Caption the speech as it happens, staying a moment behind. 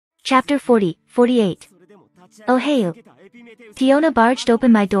Chapter 48. Oh hey. Tiona barged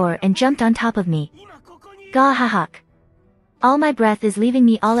open my door and jumped on top of me. Gah ha hawk. All my breath is leaving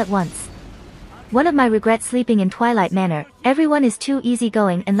me all at once. One of my regrets sleeping in Twilight Manor, everyone is too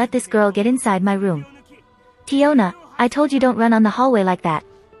easygoing and let this girl get inside my room. Tiona, I told you don't run on the hallway like that.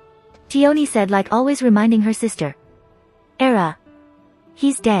 Tioni said, like always reminding her sister. Era.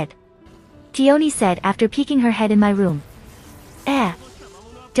 He's dead. Tioni said after peeking her head in my room.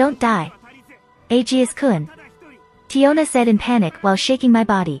 Don't die. Aegeus-kun. Tiona said in panic while shaking my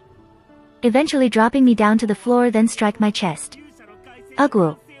body. Eventually dropping me down to the floor, then strike my chest.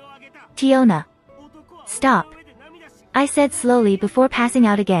 Ugwu. Tiona. Stop. I said slowly before passing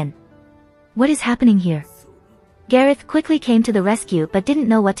out again. What is happening here? Gareth quickly came to the rescue but didn't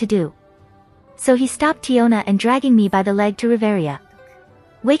know what to do. So he stopped Tiona and dragging me by the leg to Riveria.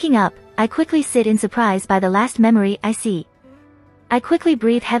 Waking up, I quickly sit in surprise by the last memory I see. I quickly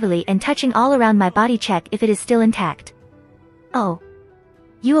breathe heavily and touching all around my body check if it is still intact. Oh.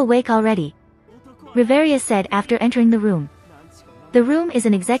 You awake already? Riveria said after entering the room. The room is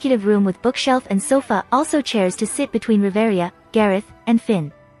an executive room with bookshelf and sofa, also chairs to sit between Riveria, Gareth, and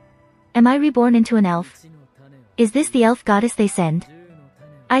Finn. Am I reborn into an elf? Is this the elf goddess they send?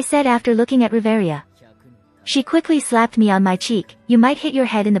 I said after looking at Riveria. She quickly slapped me on my cheek. You might hit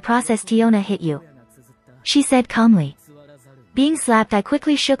your head in the process. Tiona hit you. She said calmly. Being slapped, I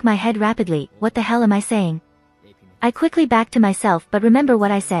quickly shook my head rapidly. What the hell am I saying? I quickly backed to myself but remember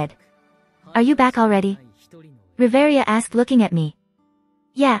what I said. Are you back already? Riveria asked looking at me.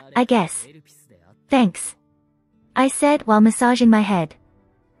 Yeah, I guess. Thanks. I said while massaging my head.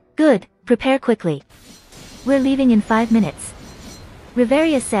 Good, prepare quickly. We're leaving in 5 minutes.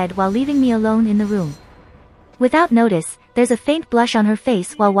 Riveria said while leaving me alone in the room. Without notice, there's a faint blush on her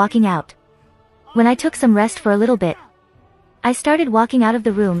face while walking out. When I took some rest for a little bit, I started walking out of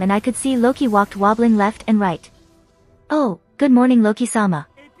the room and I could see Loki walked wobbling left and right. Oh, good morning Loki-sama.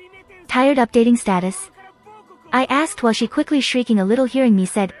 Tired updating status? I asked while she quickly shrieking a little hearing me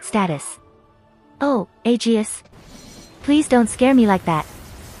said, status. Oh, Aegeus. Please don't scare me like that.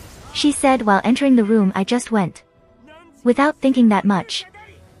 She said while entering the room I just went. Without thinking that much.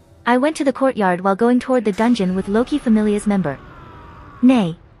 I went to the courtyard while going toward the dungeon with Loki Familia's member.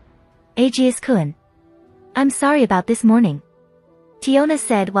 Nay. Aegeus-kun. I'm sorry about this morning. Tiona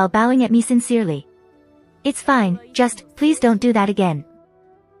said while bowing at me sincerely. It's fine, just, please don't do that again.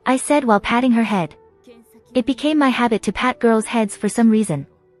 I said while patting her head. It became my habit to pat girls' heads for some reason.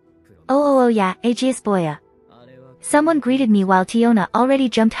 Oh yeah, Aegeus boya. Someone greeted me while Tiona already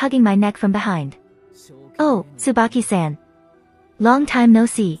jumped hugging my neck from behind. Oh, Tsubaki-san. Long time no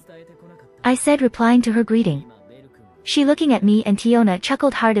see. I said replying to her greeting. She looking at me and Tiona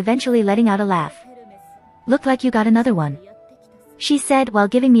chuckled hard eventually letting out a laugh. Look like you got another one. She said while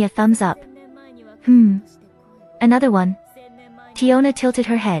giving me a thumbs up. Another one? Tiona tilted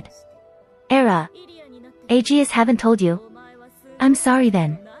her head. Era. Aegeus haven't told you? I'm sorry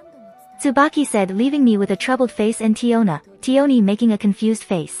then. Tsubaki said leaving me with a troubled face and Tioni making a confused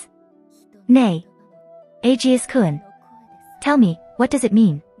face. Nay. Aegeus-kun. Tell me, what does it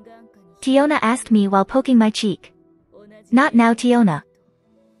mean? Tiona asked me while poking my cheek. Not now Tiona.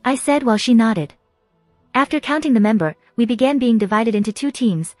 I said while she nodded. After counting the member, we began being divided into 2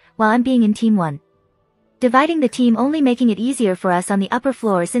 teams, while I'm being in team 1. Dividing the team only making it easier for us on the upper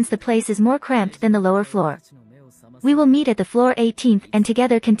floor since the place is more cramped than the lower floor. We will meet at the floor 18th and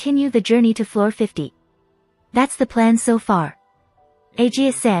together continue the journey to floor 50. That's the plan so far.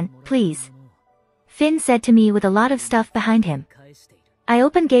 Aegeus-san, please. Finn said to me with a lot of stuff behind him. I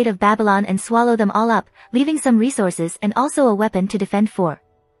open Gate of Babylon and swallow them all up, leaving some resources and also a weapon to defend 4.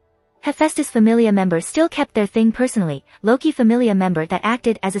 Hephaestus Familia member still kept their thing personally, Loki Familia member that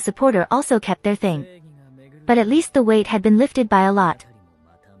acted as a supporter also kept their thing. But at least the weight had been lifted by a lot.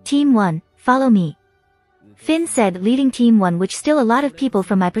 Team 1, follow me. Finn said leading team 1 which still a lot of people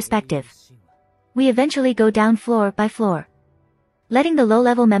from my perspective. We eventually go down floor by floor. Letting the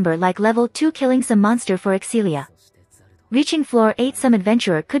low-level member like level 2 killing some monster for Excelia. Reaching floor 8 some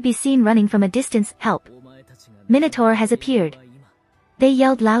adventurer could be seen running from a distance, help. Minotaur has appeared. They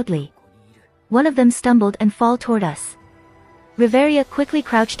yelled loudly. One of them stumbled and fall toward us. Riveria quickly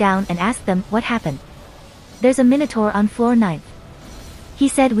crouched down and asked them what happened. There's a Minotaur on floor 9th. He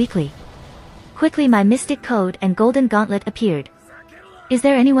said weakly. Quickly my mystic code and golden gauntlet appeared. Is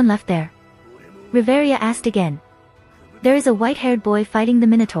there anyone left there? Riveria asked again. There is a white-haired boy fighting the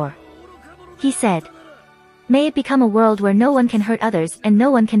Minotaur. He said. May it become a world where no one can hurt others and no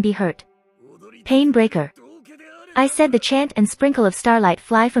one can be hurt. Pain breaker. I said the chant and sprinkle of starlight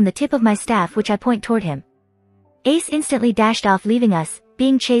fly from the tip of my staff which I point toward him. Ace instantly dashed off leaving us,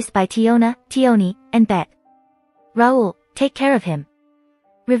 being chased by Tiona, Tioni, and Bet. Raoul, take care of him.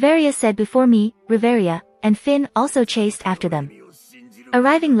 Riveria said before me, Riveria, and Finn also chased after them.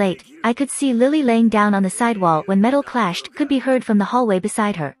 Arriving late, I could see Lily laying down on the sidewall when metal clashed could be heard from the hallway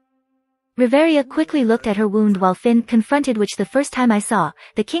beside her. Riveria quickly looked at her wound while Finn confronted which the first time I saw,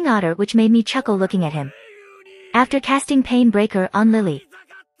 the King Otter, which made me chuckle looking at him. After casting Pain Breaker on Lily,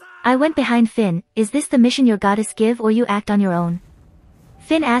 I went behind Finn. Is this the mission your goddess give or you act on your own?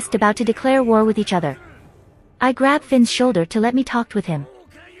 Finn asked, about to declare war with each other. I grabbed Finn's shoulder to let me talk with him.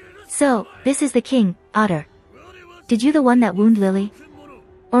 So, this is the King Otter. Did you the one that wound Lily?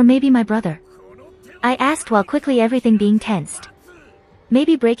 Or maybe my brother? I asked while quickly everything being tensed.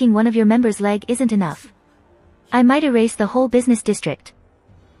 Maybe breaking one of your members' leg isn't enough. I might erase the whole business district.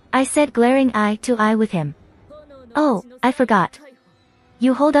 I said, glaring eye to eye with him. Oh, I forgot.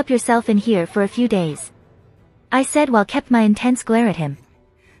 You hold up yourself in here for a few days. I said while kept my intense glare at him.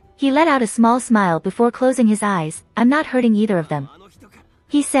 He let out a small smile before closing his eyes. I'm not hurting either of them.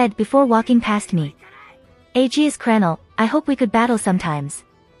 He said before walking past me. Aegeus Cranel, I hope we could battle sometimes.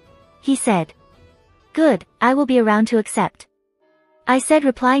 He said. Good, I will be around to accept. I said,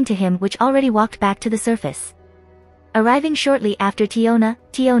 replying to him, which already walked back to the surface. Arriving shortly after Tiona,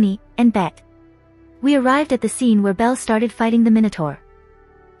 Tioni, and Bet. We arrived at the scene where Belle started fighting the Minotaur.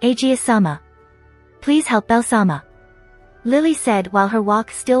 Aegeus-sama. Please help Belle-sama. Lily said while her walk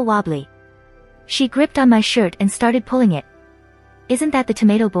still wobbly. She gripped on my shirt and started pulling it. Isn't that the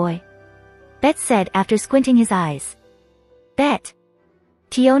tomato boy? Bet said after squinting his eyes. Bet.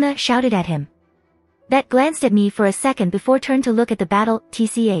 Tiona shouted at him. Bet glanced at me for a second before turned to look at the battle.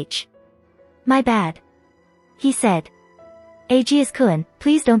 TCH. My bad. He said. Aegeus-kun,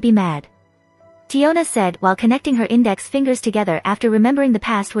 please don't be mad. Tiona said while connecting her index fingers together after remembering the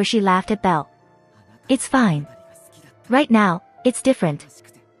past where she laughed at Belle. It's fine. Right now, it's different.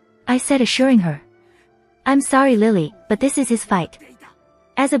 I said, assuring her. I'm sorry Lily, but this is his fight.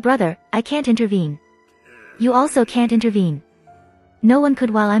 As a brother, I can't intervene. You also can't intervene. No one could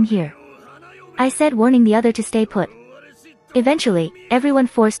while I'm here. I said, warning the other to stay put. Eventually, everyone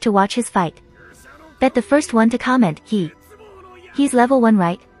forced to watch his fight. Bet the first one to comment, he's level 1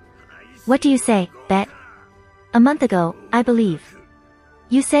 right? What do you say, Bet? A month ago, I believe.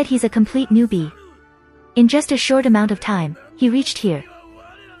 You said he's a complete newbie. In just a short amount of time, he reached here.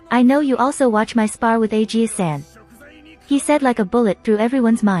 I know you also watch my spar with Aegeus-san. He said like a bullet through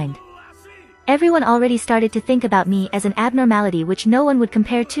everyone's mind. Everyone already started to think about me as an abnormality which no one would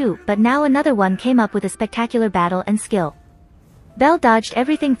compare to, but now another one came up with a spectacular battle and skill. Belle dodged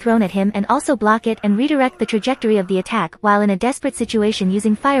everything thrown at him and also block it and redirect the trajectory of the attack while in a desperate situation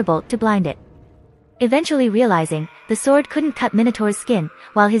using Firebolt to blind it. Eventually realizing, the sword couldn't cut Minotaur's skin,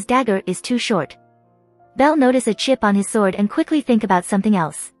 while his dagger is too short. Belle noticed a chip on his sword and quickly think about something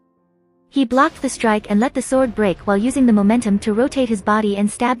else. He blocked the strike and let the sword break while using the momentum to rotate his body and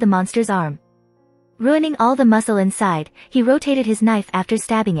stab the monster's arm. Ruining all the muscle inside, he rotated his knife after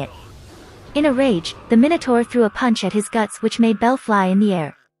stabbing it. In a rage, the Minotaur threw a punch at his guts which made Belle fly in the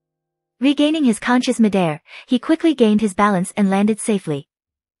air. Regaining his conscious midair, he quickly gained his balance and landed safely.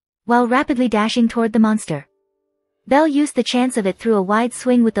 While rapidly dashing toward the monster, Belle used the chance of it through a wide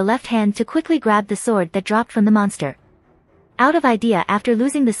swing with the left hand to quickly grab the sword that dropped from the monster. Out of idea after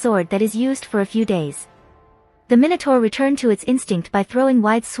losing the sword that is used for a few days, the Minotaur returned to its instinct by throwing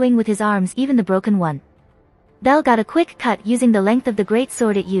wide swing with his arms, even the broken one. Belle got a quick cut using the length of the great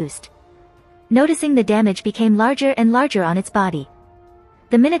sword it used. Noticing the damage became larger and larger on its body,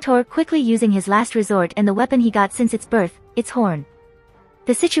 the Minotaur quickly using his last resort and the weapon he got since its birth, its horn.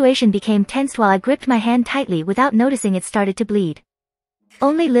 The situation became tense while I gripped my hand tightly without noticing it started to bleed.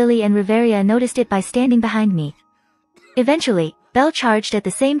 Only Lily and Riveria noticed it by standing behind me. Eventually, Belle charged at the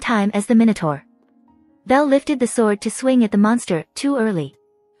same time as the Minotaur. Belle lifted the sword to swing at the monster, too early.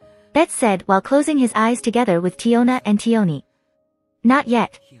 Bet said while closing his eyes together with Tiona and Tioni. Not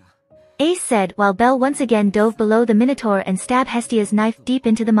yet. Ace said while Belle once again dove below the Minotaur and stabbed Hestia's knife deep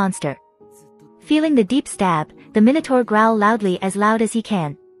into the monster. Feeling the deep stab, the Minotaur growled loudly as loud as he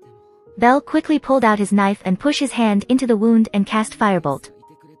can. Belle quickly pulled out his knife and pushed his hand into the wound and cast Firebolt.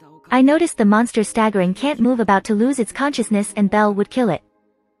 I noticed the monster staggering can't move about to lose its consciousness and Belle would kill it.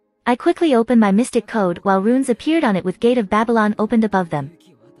 I quickly opened my mystic code while runes appeared on it with Gate of Babylon opened above them.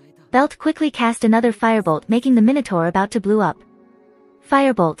 Belt quickly cast another Firebolt making the Minotaur about to blow up.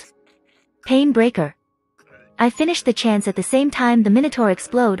 Firebolt. Pain Breaker. I finished the chance at the same time the Minotaur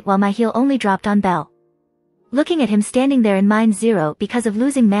explode while my heal only dropped on Belle. Looking at him standing there in mind 0 because of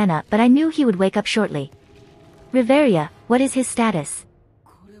losing mana, but I knew he would wake up shortly. Riveria, what is his status?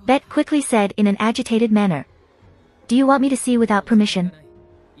 Bet quickly said in an agitated manner. Do you want me to see without permission?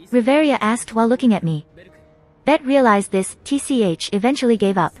 Riveria asked while looking at me. Bet realized this, TCH eventually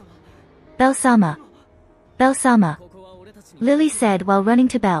gave up. Belle-sama. Belle-sama. Lily said while running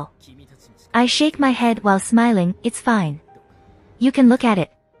to Belle. I shake my head while smiling, it's fine. You can look at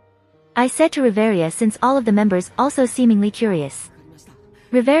it. I said to Riveria since all of the members also seemingly curious.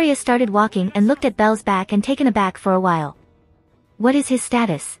 Riveria started walking and looked at Belle's back and taken aback for a while. What is his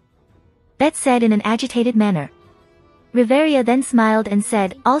status? Bet said in an agitated manner. Riveria then smiled and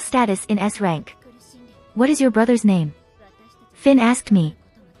said, all status in S rank. What is your brother's name? Finn asked me.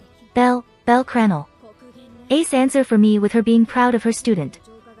 Belle Cranel. Ace answer for me with her being proud of her student.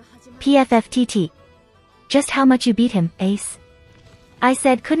 PFFTT. Just how much you beat him, Ace? I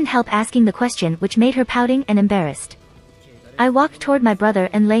said couldn't help asking the question which made her pouting and embarrassed. I walked toward my brother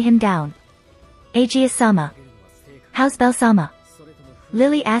and lay him down. Aegis-sama. How's Belle-sama?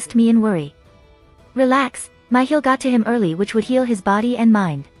 Lily asked me in worry. Relax, my heal got to him early which would heal his body and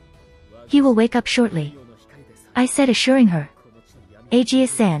mind. He will wake up shortly. I said assuring her.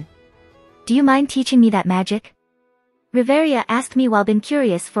 Aegis-san. Do you mind teaching me that magic? Riveria asked me while been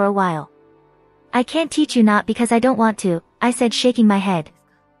curious for a while. I can't teach you not because I don't want to, I said shaking my head.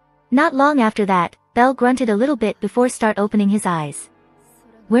 Not long after that, Belle grunted a little bit before start opening his eyes.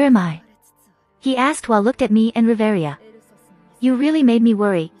 Where am I? He asked while looked at me and Riveria. You really made me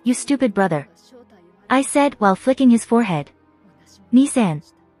worry, you stupid brother. I said while flicking his forehead. Nissan.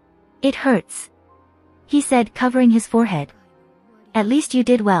 It hurts. He said covering his forehead. At least you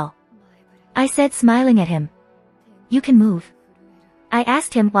did well. I said smiling at him. You can move. I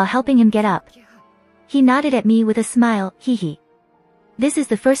asked him while helping him get up. He nodded at me with a smile, hee. This is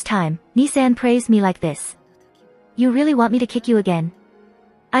the first time Nissan praised me like this. You really want me to kick you again?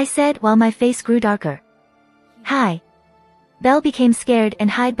 I said while my face grew darker. Hi. Belle became scared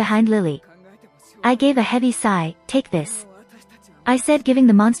and hid behind Lily. I gave a heavy sigh, take this. I said giving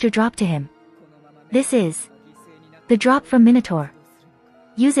the monster drop to him. This is the drop from Minotaur.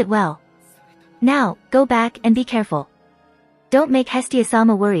 Use it well. Now, go back and be careful. Don't make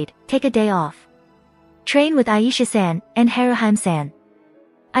Hestia-sama worried, take a day off. Train with Aisha-san, and Haruheim-san.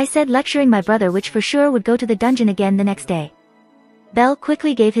 I said lecturing my brother which for sure would go to the dungeon again the next day. Belle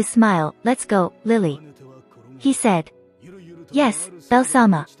quickly gave his smile, let's go, Lily. He said. Yes,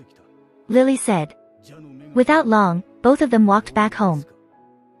 Belle-sama. Lily said. Without long, both of them walked back home.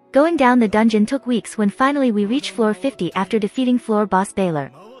 Going down the dungeon took weeks when finally we reached floor 50 after defeating floor boss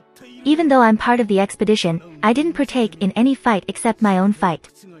Baylor. Even though I'm part of the expedition, I didn't partake in any fight except my own fight.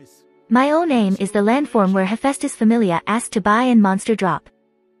 My own aim is the landform where Hephaestus Familia asked to buy and monster drop.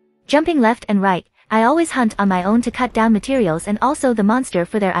 Jumping left and right, I always hunt on my own to cut down materials and also the monster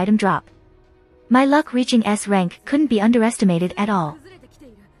for their item drop. My luck reaching S rank couldn't be underestimated at all.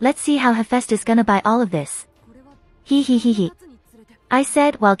 Let's see how Hephaestus gonna buy all of this. He. I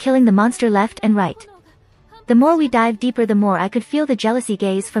said while killing the monster left and right. The more we dived deeper the more I could feel the jealousy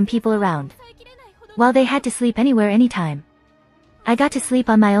gaze from people around. While they had to sleep anywhere anytime. I got to sleep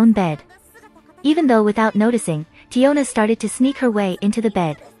on my own bed. Even though without noticing, Tiona started to sneak her way into the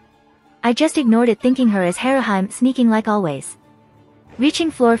bed. I just ignored it thinking her as Haruheim sneaking like always.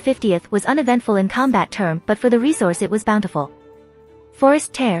 Reaching floor 50th was uneventful in combat term but for the resource it was bountiful.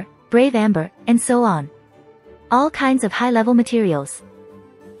 Forest tear, brave amber, and so on. All kinds of high-level materials.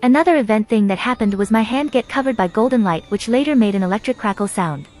 Another event thing that happened was my hand get covered by golden light which later made an electric crackle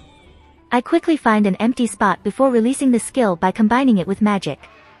sound. I quickly find an empty spot before releasing the skill by combining it with magic.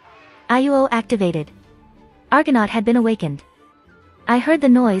 IUO activated. Argonaut had been awakened. I heard the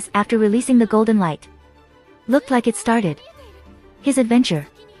noise after releasing the golden light. Looked like it started his adventure.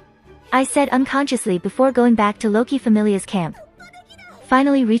 I said unconsciously before going back to Loki Familia's camp.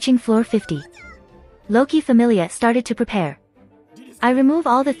 Finally reaching floor 50. Loki Familia started to prepare. I remove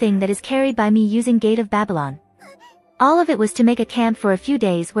all the thing that is carried by me using Gate of Babylon. All of it was to make a camp for a few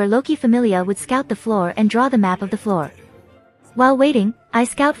days where Loki Familia would scout the floor and draw the map of the floor. While waiting, I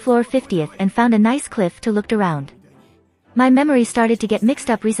scout floor 50th and found a nice cliff to look around. My memory started to get mixed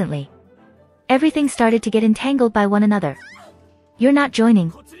up recently. Everything started to get entangled by one another. You're not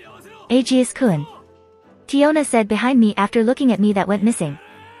joining. Aegis-kun. Tiona said behind me after looking at me that went missing.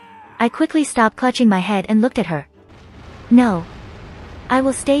 I quickly stopped clutching my head and looked at her. No. I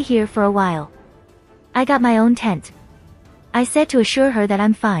will stay here for a while. I got my own tent. I said to assure her that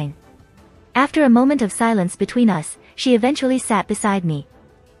I'm fine. After a moment of silence between us, she eventually sat beside me.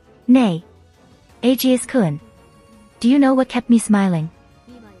 Nay. Aegis-kun. Do you know what kept me smiling?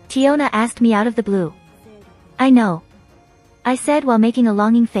 Tiona asked me out of the blue. I know. I said while making a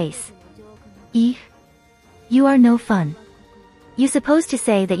longing face. Eeh. You are no fun. You supposed to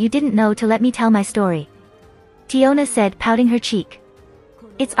say that you didn't know to let me tell my story. Tiona said pouting her cheek.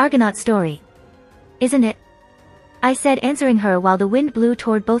 It's Argonaut's story. Isn't it? I said, answering her while the wind blew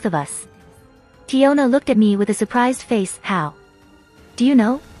toward both of us. Tiona looked at me with a surprised face. How? Do you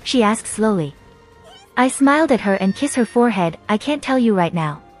know? She asked slowly. I smiled at her and kissed her forehead. I can't tell you right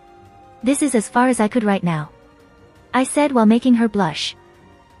now. This is as far as I could right now, I said while making her blush.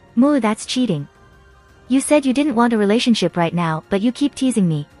 Moo, that's cheating. You said you didn't want a relationship right now, but you keep teasing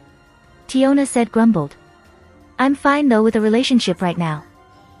me. Tiona said, grumbled. I'm fine though with a relationship right now,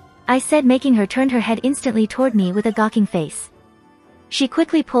 I said, making her turn her head instantly toward me with a gawking face. She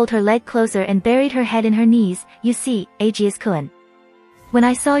quickly pulled her leg closer and buried her head in her knees. You see, Aegeus-kun, when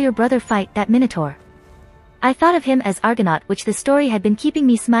I saw your brother fight that Minotaur, I thought of him as Argonaut, which the story had been keeping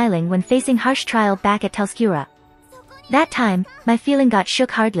me smiling when facing harsh trial back at Telskura. That time, my feeling got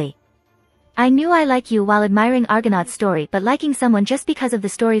shook hardly. I knew I like you while admiring Argonaut's story, but liking someone just because of the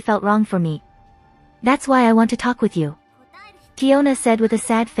story felt wrong for me. That's why I want to talk with you, Tiona said with a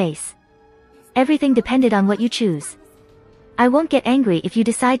sad face. Everything depended on what you choose. I won't get angry if you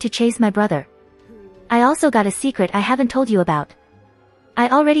decide to chase my brother. I also got a secret I haven't told you about. I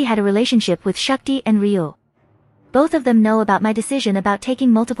already had a relationship with Shakti and Ryu. Both of them know about my decision about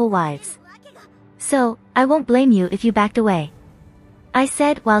taking multiple wives. So, I won't blame you if you backed away, I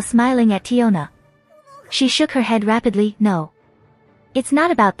said while smiling at Tiona. She shook her head rapidly. No. It's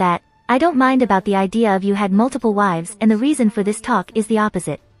not about that. I don't mind about the idea of you had multiple wives, and the reason for this talk is the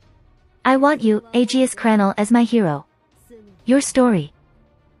opposite. I want you, Aegeus Cranel, as my hero. Your story.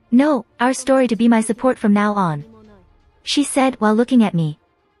 No, our story to be my support from now on, she said while looking at me.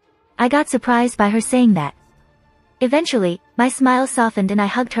 I got surprised by her saying that. Eventually, my smile softened and I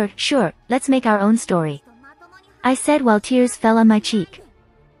hugged her. Sure, let's make our own story, I said while tears fell on my cheek.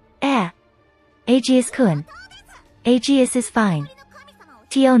 Aegeus-kun. Aegeus is fine,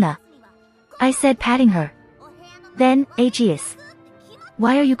 Tiona, I said, patting her. Then, Aegeus,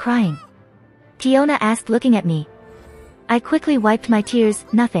 why are you crying? Tiona asked, looking at me. I quickly wiped my tears.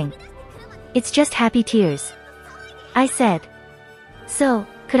 Nothing. It's just happy tears, I said. So,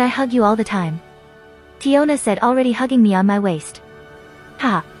 could I hug you all the time? Tiona said, already hugging me on my waist.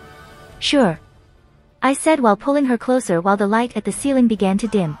 Ha. Sure, I said while pulling her closer while the light at the ceiling began to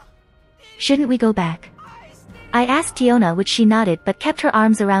dim. Shouldn't we go back? I asked Tiona, which she nodded but kept her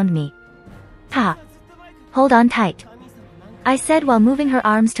arms around me. Ha. Hold on tight, I said while moving her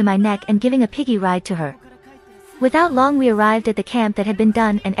arms to my neck and giving a piggy ride to her. Without long we arrived at the camp that had been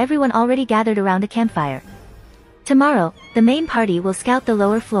done and everyone already gathered around a campfire. Tomorrow, the main party will scout the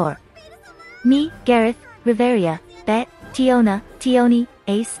lower floor. Me, Gareth, Riveria, Bet, Tiona, Tioni,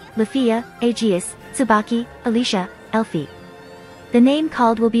 Ace, Lafia, Aegeus, Tsubaki, Alicia, Elfie. The name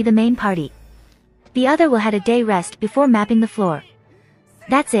called will be the main party. The other will have a day rest before mapping the floor.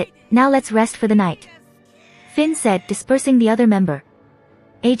 That's it, now let's rest for the night, Finn said, dispersing the other member.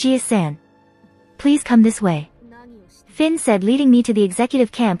 Aegeus-san, please come this way, Finn said, leading me to the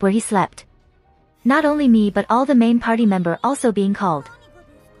executive camp where he slept. Not only me but all the main party member also being called.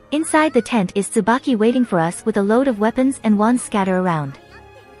 Inside the tent is Tsubaki waiting for us with a load of weapons and wands scattered around.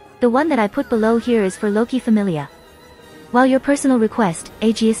 The one that I put below here is for Loki Familia. While your personal request,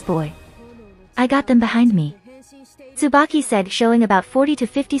 Aegeus boy. I got them behind me, Tsubaki said, showing about 40 to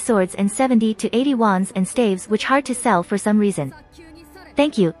 50 swords and 70 to 80 wands and staves, which hard to sell for some reason.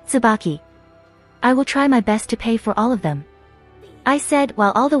 Thank you, Tsubaki. I will try my best to pay for all of them, I said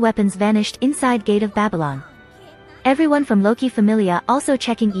while all the weapons vanished inside Gate of Babylon. Everyone from Loki Familia also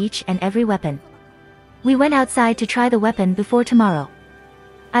checking each and every weapon. We went outside to try the weapon before tomorrow.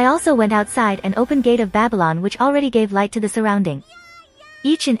 I also went outside and opened Gate of Babylon, which already gave light to the surrounding.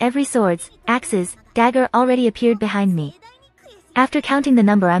 Each and every swords, axes, dagger already appeared behind me. After counting the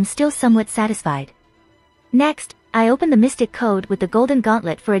number, I'm still somewhat satisfied. Next, I opened the Mystic Code with the golden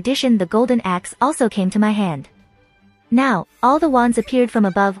gauntlet for addition. The golden axe also came to my hand. Now, all the wands appeared from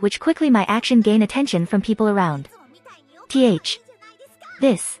above, which quickly my action gained attention from people around.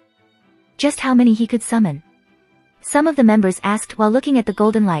 This. Just how many he could summon? Some of the members asked while looking at the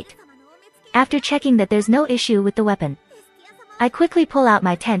golden light. After checking that there's no issue with the weapon, I quickly pull out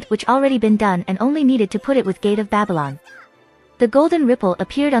my tent, which already been done and only needed to put it with Gate of Babylon. The golden ripple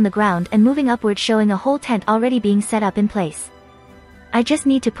appeared on the ground and moving upward, showing a whole tent already being set up in place. I just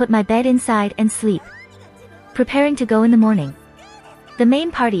need to put my bed inside and sleep, preparing to go in the morning. The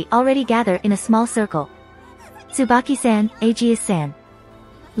main party already gather in a small circle. Tsubaki-san, Aegeus-san,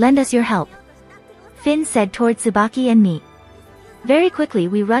 lend us your help, Finn said toward Tsubaki and me. Very quickly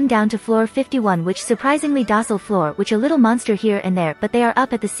we run down to floor 51, which surprisingly docile floor, which a little monster here and there, but they are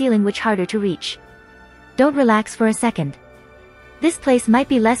up at the ceiling, which harder to reach. Don't relax for a second. This place might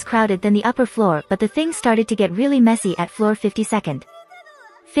be less crowded than the upper floor, but the things started to get really messy at floor 52nd.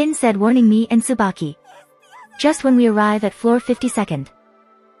 Finn said, warning me and Tsubaki. Just when we arrive at floor 52nd.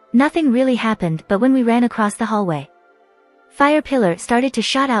 Nothing really happened, but when we ran across the hallway, fire pillar started to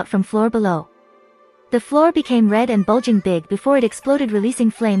shoot out from floor below. The floor became red and bulging big before it exploded,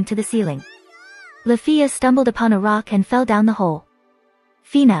 releasing flame to the ceiling. Lafia stumbled upon a rock and fell down the hole.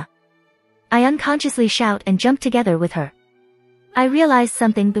 Fina. I unconsciously shout and jump together with her. I realized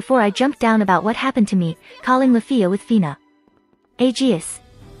something before I jumped down about what happened to me, calling Lafia with Fina. Aegeus.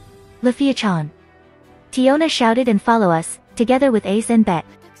 Lafia-chan. Tiona shouted and follow us, together with Ace and Bet.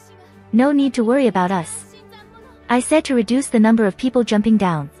 No need to worry about us. I said to reduce the number of people jumping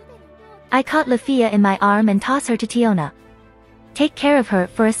down. I caught Lafia in my arm and toss her to Tiona. Take care of her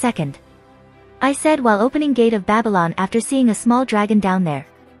for a second, I said while opening Gate of Babylon after seeing a small dragon down there.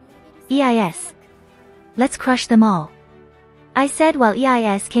 EIS. Let's crush them all, I said while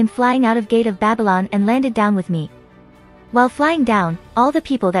EIS came flying out of Gate of Babylon and landed down with me. While flying down, all the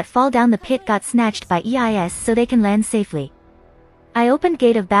people that fall down the pit got snatched by EIS so they can land safely. I opened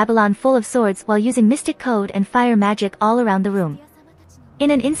Gate of Babylon full of swords while using Mystic Code and fire magic all around the room. In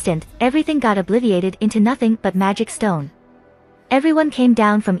an instant, everything got obliterated into nothing but magic stone. Everyone came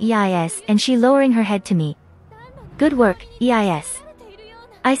down from EIS and she lowering her head to me. Good work, EIS,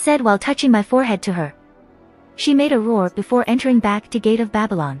 I said while touching my forehead to her. She made a roar before entering back to Gate of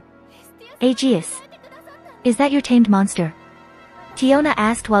Babylon. Aegeus. Is that your tamed monster? Tiona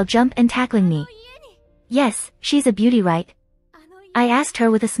asked while jump and tackling me. Yes, she's a beauty, right? I asked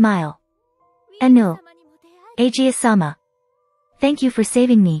her with a smile. Anu. Aegeus-sama. Thank you for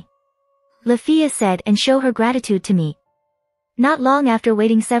saving me, Lafia said and show her gratitude to me. Not long after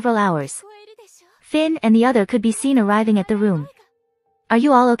waiting several hours, Finn and the other could be seen arriving at the room. Are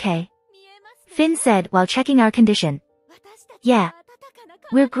you all okay? Finn said while checking our condition. Yeah.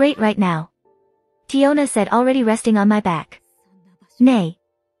 We're great right now, Tiona said, already resting on my back. Nay.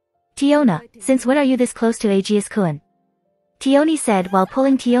 Tiona, since when are you this close to Aegeus-kun? Tioni said while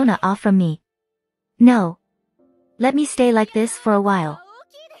pulling Tiona off from me. No. Let me stay like this for a while.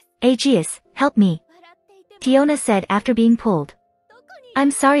 Aegeus, help me, Tiona said after being pulled.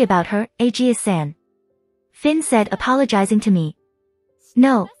 I'm sorry about her, Aegeus-san, Finn said, apologizing to me.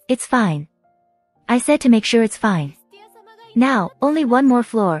 No, it's fine, I said to make sure it's fine. Now, only one more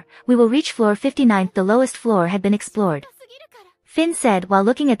floor, we will reach floor 59th. The lowest floor had been explored, Finn said while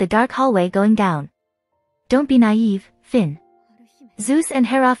looking at the dark hallway going down. Don't be naive, Finn. Zeus and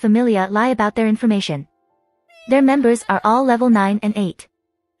Hera Familia lie about their information. Their members are all level 9 and 8.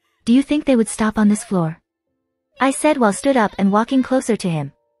 Do you think they would stop on this floor? I said while stood up and walking closer to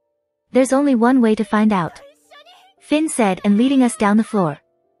him. There's only one way to find out, Finn said, and leading us down the floor.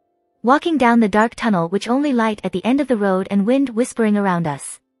 Walking down the dark tunnel which only light at the end of the road and wind whispering around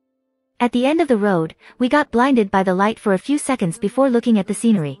us. At the end of the road, we got blinded by the light for a few seconds before looking at the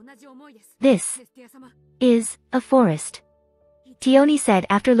scenery. This is a forest, Tioni said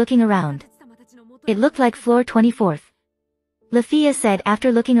after looking around. It looked like floor 24th, Lafia said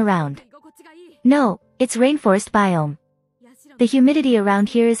after looking around. No, it's rainforest biome. The humidity around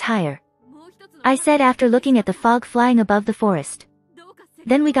here is higher, I said after looking at the fog flying above the forest.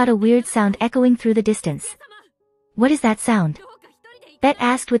 Then we got a weird sound echoing through the distance. What is that sound? Bet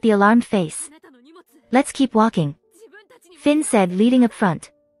asked with the alarmed face. Let's keep walking, Finn said, leading up front.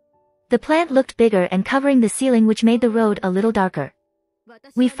 The plant looked bigger and covering the ceiling, which made the road a little darker.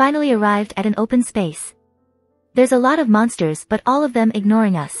 We finally arrived at an open space. There's a lot of monsters, but all of them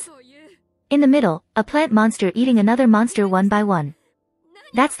ignoring us. In the middle, a plant monster eating another monster one by one.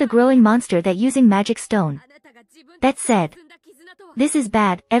 That's the growing monster that using magic stone, Bet said. This is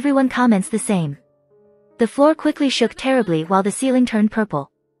bad, everyone comments the same. The floor quickly shook terribly while the ceiling turned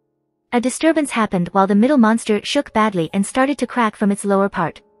purple. A disturbance happened while the middle monster shook badly and started to crack from its lower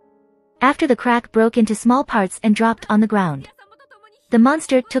part. After the crack broke into small parts and dropped on the ground. The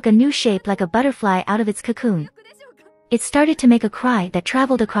monster took a new shape like a butterfly out of its cocoon. It started to make a cry that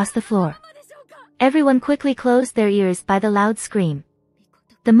traveled across the floor. Everyone quickly closed their ears by the loud scream.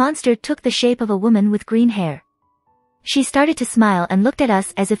 The monster took the shape of a woman with green hair. She started to smile and looked at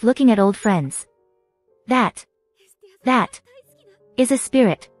us as if looking at old friends. That is a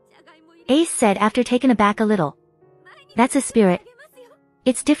spirit, Ace said after taken aback a little. That's a spirit.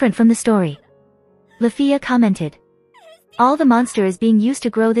 It's different from the story, Lafia commented. All the monster is being used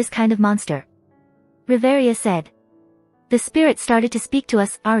to grow this kind of monster, Riveria said. The spirit started to speak to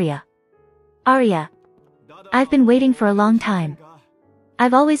us. Arya. I've been waiting for a long time.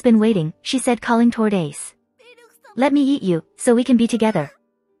 I've always been waiting, she said, calling toward Ace. Let me eat you, so we can be together,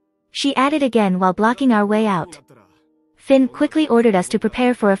 she added again while blocking our way out. Finn quickly ordered us to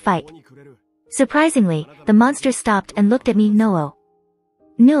prepare for a fight. Surprisingly, the monster stopped and looked at me. No.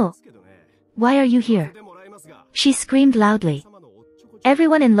 No. Why are you here? She screamed loudly.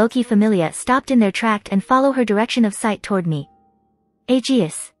 Everyone in Loki Familia stopped in their track and followed her direction of sight toward me.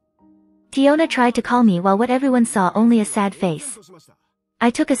 Aegeus. Tiona tried to call me while what everyone saw only a sad face. I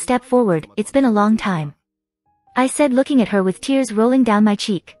took a step forward. It's been a long time. I said, looking at her with tears rolling down my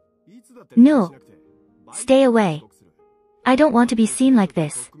cheek. No. Stay away. I don't want to be seen like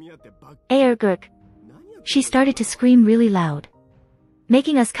this. Gurk. She started to scream really loud,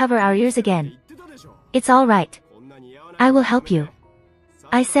 making us cover our ears again. It's all right. I will help you,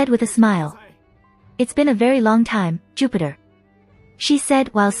 I said with a smile. It's been a very long time, Jupiter, she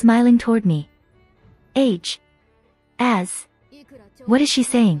said while smiling toward me. What is she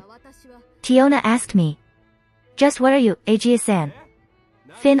saying? Tiona asked me. Just what are you, Aegeus-san?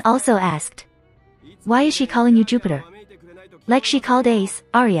 Finn also asked. Why is she calling you Jupiter? Like she called Ace,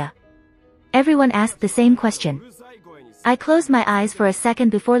 Arya. Everyone asked the same question. I closed my eyes for a second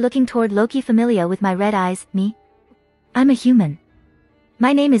before looking toward Loki Familia with my red eyes. Me? I'm a human.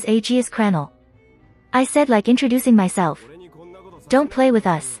 My name is Aegeus Cranel, I said, like introducing myself. Don't play with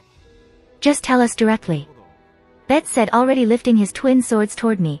us. Just tell us directly, Bet said, already lifting his twin swords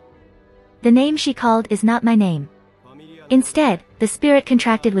toward me. The name she called is not my name. Instead, the spirit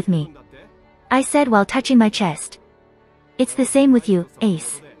contracted with me, I said while touching my chest. It's the same with you,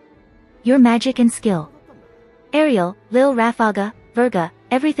 Ace. Your magic and skill. Ariel, Lil Rafaga, Virga,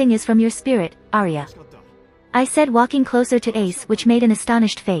 everything is from your spirit, Arya, I said, walking closer to Ace, which made an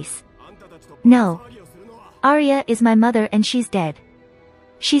astonished face. No. Arya is my mother and she's dead,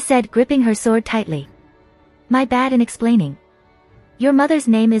 she said, gripping her sword tightly. My bad in explaining. Your mother's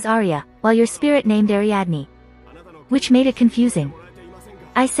name is Arya, while your spirit named Ariadne, which made it confusing,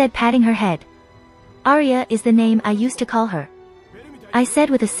 I said, patting her head. Arya is the name I used to call her, I said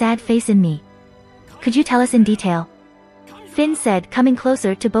with a sad face in me. Could you tell us in detail? Finn said, coming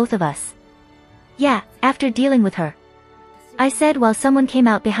closer to both of us. Yeah, after dealing with her, I said while someone came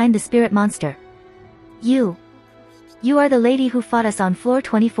out behind the spirit monster. You are the lady who fought us on floor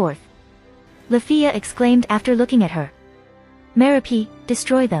 24th. Lafia exclaimed after looking at her. Merapi,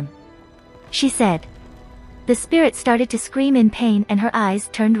 destroy them, she said. The spirit started to scream in pain and her eyes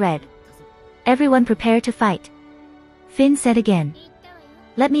turned red. Everyone prepare to fight, Finn said again.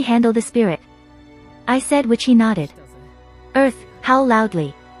 Let me handle the spirit, I said, which he nodded. Earth, howl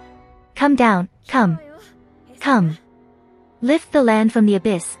loudly. Come down, come. Come. Lift the land from the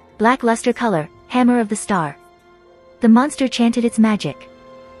abyss, black luster color, hammer of the star. The monster chanted its magic.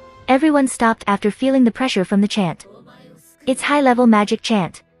 Everyone stopped after feeling the pressure from the chant. It's high-level magic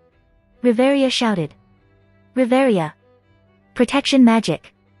chant, Riveria shouted. Riveria. Protection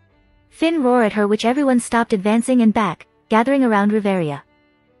magic. Finn roared at her, which everyone stopped advancing and back, gathering around Riveria.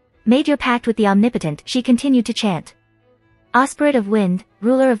 Made your pact with the omnipotent, she continued to chant. Ospirit of wind,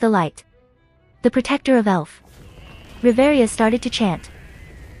 ruler of the light, the protector of elf. Riveria started to chant.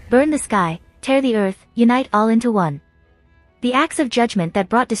 Burn the sky, tear the earth, unite all into one. The axe of judgment that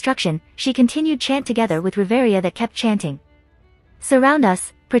brought destruction, she continued chant together with Riveria that kept chanting. Surround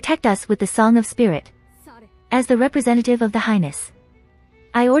us, protect us with the song of spirit. As the representative of the highness,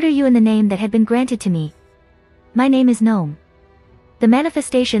 I order you in the name that had been granted to me. My name is Gnome, the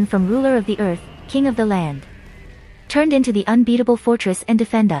manifestation from ruler of the earth, king of the land. Turned into the unbeatable fortress and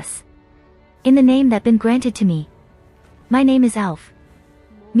defend us. In the name that been granted to me. My name is Alf.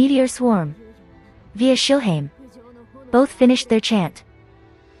 Meteor swarm. Via Shilheim. Both finished their chant.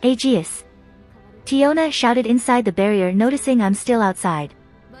 Aegeus. Tiona shouted inside the barrier, noticing I'm still outside.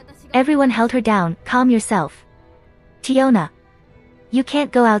 Everyone held her down. Calm yourself, Tiona. You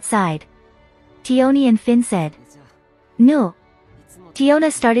can't go outside, Tioni and Finn said. No.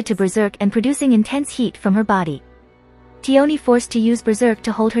 Tiona started to berserk and producing intense heat from her body. Tioni forced to use berserk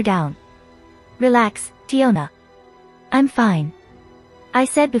to hold her down. Relax, Tiona. I'm fine, I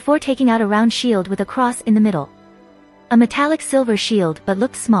said before taking out a round shield with a cross in the middle. A metallic silver shield but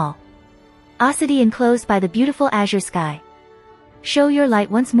looked small. Osity enclosed by the beautiful azure sky. Show your light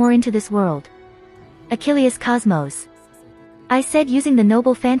once more into this world, Achilles Cosmos, I said using the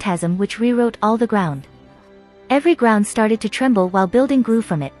noble phantasm which rewrote all the ground. Every ground started to tremble while building grew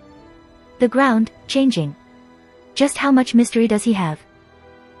from it. The ground, changing. Just how much mystery does he have?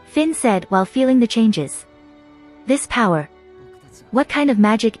 Finn said while feeling the changes. This power. What kind of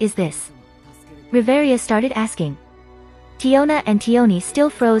magic is this? Riveria started asking. Tiona and Tioni still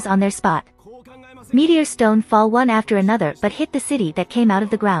froze on their spot. Meteor stone fall one after another but hit the city that came out of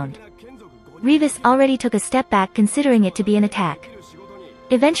the ground. Revis already took a step back considering it to be an attack.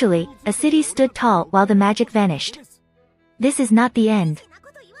 Eventually, a city stood tall while the magic vanished. This is not the end,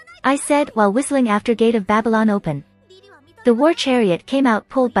 I said while whistling after Gate of Babylon open. The war chariot came out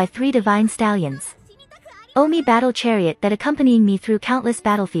pulled by 3 divine stallions. Omi battle chariot that accompanying me through countless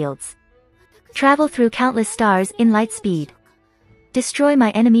battlefields. Travel through countless stars in light speed. Destroy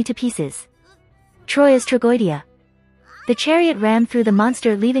my enemy to pieces. Troya's tragödia. The chariot rammed through the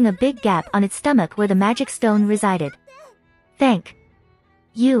monster, leaving a big gap on its stomach where the magic stone resided. Thank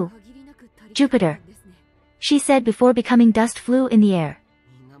you, Jupiter, she said before becoming dust flew in the air.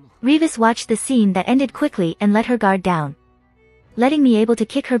 Revis watched the scene that ended quickly and let her guard down, letting me able to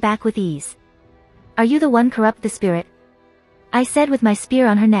kick her back with ease. Are you the one corrupt the spirit? I said with my spear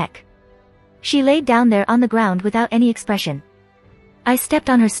on her neck. She laid down there on the ground without any expression. I stepped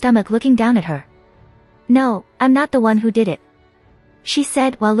on her stomach looking down at her. No, I'm not the one who did it, she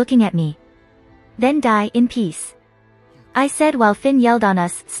said while looking at me. Then die in peace, I said while Finn yelled on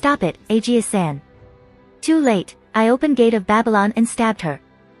us, stop it, Aegeus-san. Too late, I opened Gate of Babylon and stabbed her.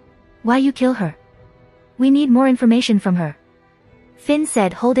 Why you kill her? We need more information from her, Finn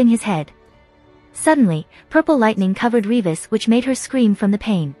said holding his head. Suddenly, purple lightning covered Revis which made her scream from the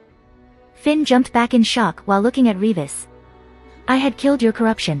pain. Finn jumped back in shock while looking at Revis. I had killed your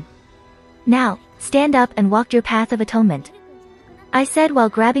corruption. Now, stand up and walk your path of atonement, I said while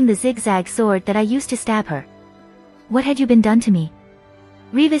grabbing the zigzag sword that I used to stab her. What had you been done to me?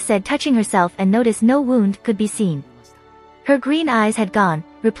 Revis said, touching herself, and noticed no wound could be seen. Her green eyes had gone,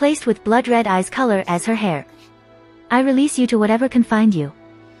 replaced with blood-red eyes color as her hair. I release you to whatever confined you,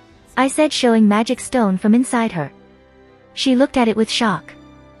 I said, showing magic stone from inside her. She looked at it with shock.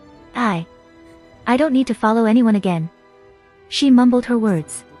 I don't need to follow anyone again, she mumbled her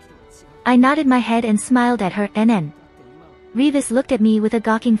words. I nodded my head and smiled at her, and Revis looked at me with a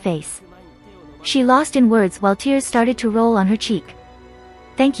gawking face. She lost in words while tears started to roll on her cheek.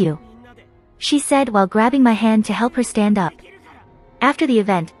 Thank you, she said while grabbing my hand to help her stand up. After the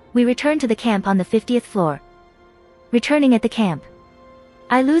event, we returned to the camp on the 50th floor. Returning at the camp,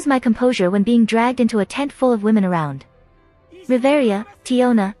 I lose my composure when being dragged into a tent full of women around. Riveria,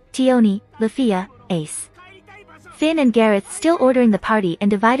 Tiona, Tioni, Lafia, Ace, Finn and Gareth still ordering the party,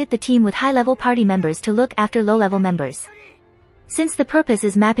 and divided the team with high-level party members to look after low-level members. Since the purpose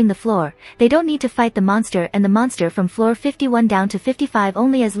is mapping the floor, they don't need to fight the monster and the monster from floor 51 down to 55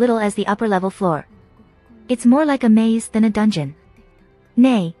 only as little as the upper-level floor. It's more like a maze than a dungeon.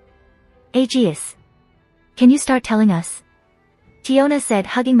 Nay, Aegeus, can you start telling us? Tiona said,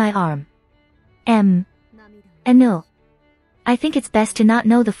 hugging my arm. No. I think it's best to not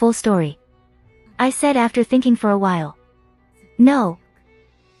know the full story, I said after thinking for a while. No.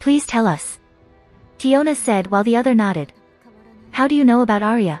 Please tell us, Tiona said while the other nodded. How do you know about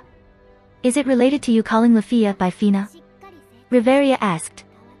Arya? Is it related to you calling Lafia by Fina? Riveria asked.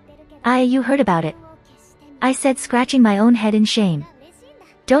 You heard about it, I said, scratching my own head in shame.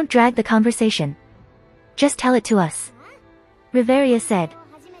 Don't drag the conversation, just tell it to us, Riveria said.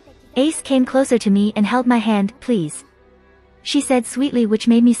 Ace came closer to me and held my hand. Please, she said sweetly, which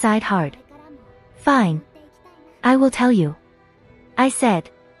made me sigh hard. Fine, I will tell you, I said.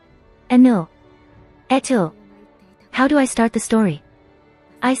 No. Etu. How do I start the story?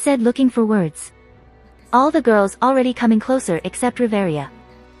 I said, looking for words. All the girls already coming closer except Riveria.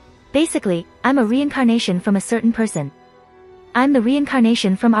 Basically, I'm a reincarnation from a certain person. I'm the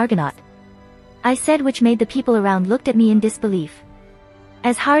reincarnation from Argonaut, I said, which made the people around looked at me in disbelief.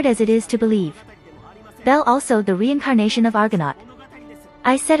 As hard as it is to believe, Belle also the reincarnation of Argonaut.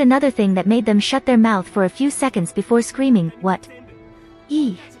 I said another thing that made them shut their mouth for a few seconds before screaming, what?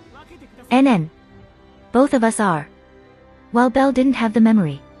 NN. Both of us are. While Belle didn't have the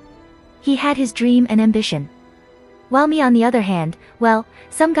memory, he had his dream and ambition. While me on the other hand, well,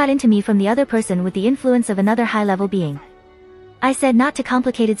 some got into me from the other person with the influence of another high-level being. I said not to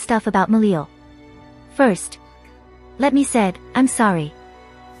complicated stuff about Malil. First, let me said, I'm sorry,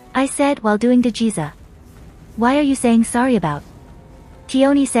 I said while doing Dejiza. Why are you saying sorry about?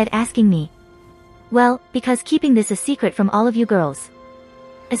 Tioni said, asking me. Well, because keeping this a secret from all of you girls.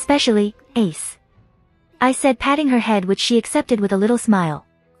 Especially, Ace, I said, patting her head, which she accepted with a little smile.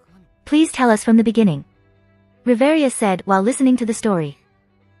 Please tell us from the beginning, Riveria said while listening to the story.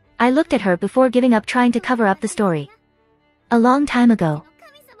 I looked at her before giving up trying to cover up the story. A long time ago,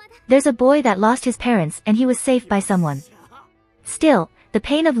 there's a boy that lost his parents and he was saved by someone. Still, the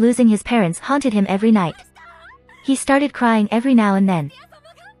pain of losing his parents haunted him every night. He started crying every now and then.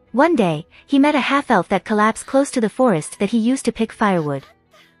 One day, he met a half-elf that collapsed close to the forest that he used to pick firewood.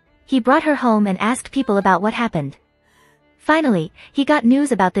 He brought her home and asked people about what happened. Finally, he got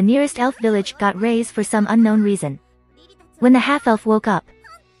news about the nearest elf village got razed for some unknown reason. When the half-elf woke up,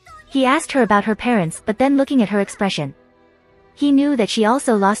 he asked her about her parents, but then looking at her expression, he knew that she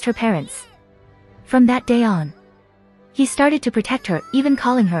also lost her parents. From that day on, He started to protect her, even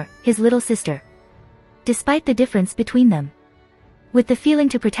calling her his little sister. Despite the difference between them. With the feeling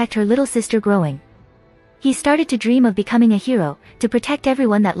to protect her little sister growing, he started to dream of becoming a hero, to protect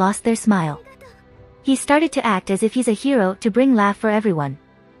everyone that lost their smile. He started to act as if he's a hero to bring laugh for everyone.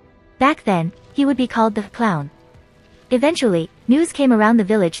 Back then, he would be called the clown. Eventually, news came around the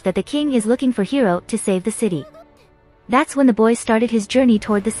village that the king is looking for hero to save the city. That's when the boy started his journey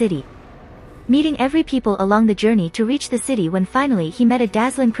toward the city. Meeting every people along the journey to reach the city when finally he met a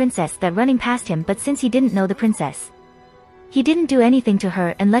dazzling princess that running past him, but since he didn't know the princess, he didn't do anything to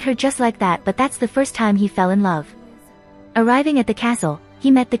her and let her just like that, but that's the first time he fell in love. Arriving at the castle, he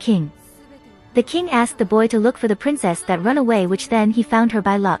met the king. The king asked the boy to look for the princess that run away, which then he found her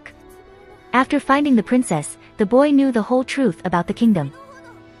by luck. After finding the princess, the boy knew the whole truth about the kingdom.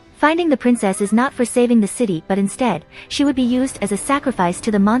 Finding the princess is not for saving the city, but instead, she would be used as a sacrifice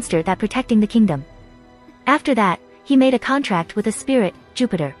to the monster that protecting the kingdom. After that, he made a contract with a spirit,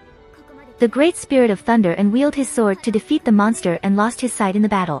 Jupiter, the great spirit of thunder, and wielded his sword to defeat the monster and lost his sight in the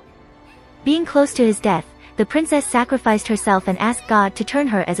battle. Being close to his death, the princess sacrificed herself and asked God to turn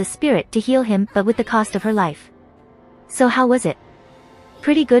her as a spirit to heal him, but with the cost of her life. So how was it?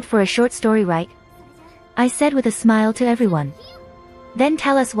 Pretty good for a short story, right? I said with a smile to everyone. Then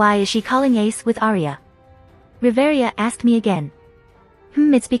tell us, why is she calling Ace with Arya? Riveria asked me again.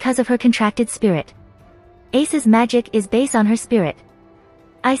 It's because of her contracted spirit. Ace's magic is based on her spirit,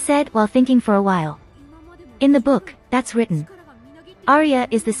 I said while thinking for a while. In the book, that's written. Arya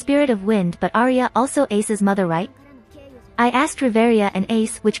is the spirit of wind, but Arya also Ace's mother, right? I asked Riveria and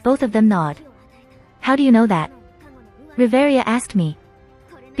Ace, which both of them nod. How do you know that? Riveria asked me.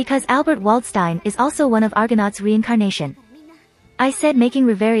 Because Albert Waldstein is also one of Argonaut's reincarnation, I said, making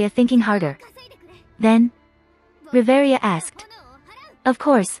Riveria thinking harder. Then? Riveria asked. Of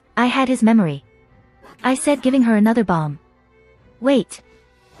course, I had his memory, I said, giving her another bomb. Wait.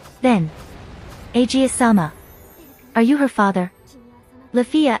 Then. Aegeus-sama. Are you her father?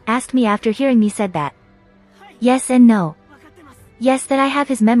 Lafia asked me after hearing me said that. Yes and no. Yes, that I have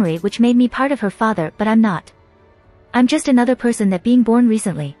his memory, which made me part of her father, but I'm not. I'm just another person that being born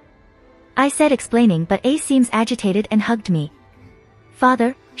recently, I said, explaining, but Ace seems agitated and hugged me.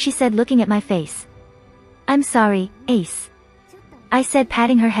 Father, she said, looking at my face. I'm sorry, Ace, I said,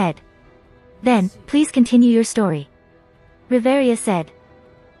 patting her head. Then, please continue your story, Riveria said.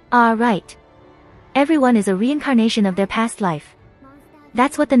 Right. Everyone is a reincarnation of their past life.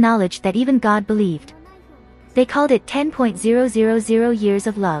 That's what the knowledge that even God believed. They called it 10.000 years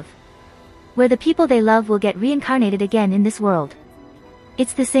of love, where the people they love will get reincarnated again in this world.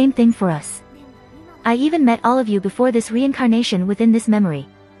 It's the same thing for us. I even met all of you before this reincarnation within this memory,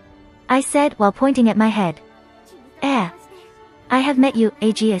 I said while pointing at my head. I have met you,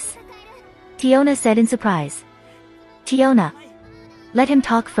 Aegeus, Tiona said in surprise. Tiona. Let him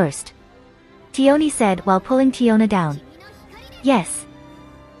talk first, Tioni said while pulling Tiona down. Yes.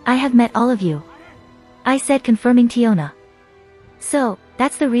 I have met all of you, I said, confirming Tiona. So,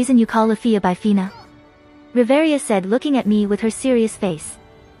 that's the reason you call Lafia by Fina? Riveria said, looking at me with her serious face.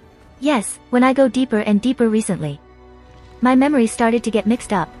 Yes, when I go deeper and deeper recently, my memory started to get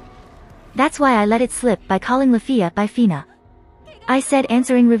mixed up. That's why I let it slip by calling Lafia by Fina, I said,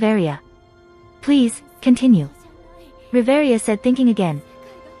 answering Riveria. Please, continue, Riveria said, thinking again.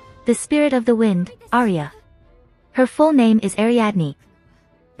 The spirit of the wind, Arya. Her full name is Ariadne.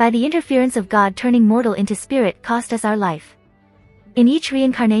 By the interference of God turning mortal into spirit cost us our life. In each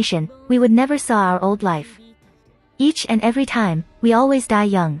reincarnation, we would never saw our old life. Each and every time, we always die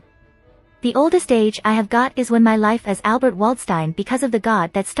young. The oldest age I have got is when my life as Albert Waldstein, because of the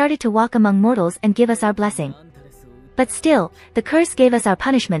God that started to walk among mortals and give us our blessing. But still, the curse gave us our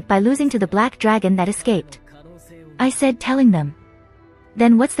punishment by losing to the black dragon that escaped, I said, telling them.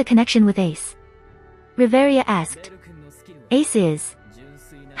 Then what's the connection with Ace? Riveria asked. Ace is.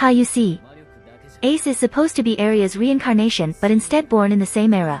 How you see. Ace is supposed to be Arya's reincarnation, but instead born in the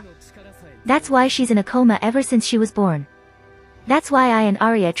same era. That's why she's in a coma ever since she was born. That's why I and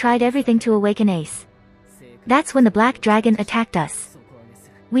Arya tried everything to awaken Ace. That's when the black dragon attacked us.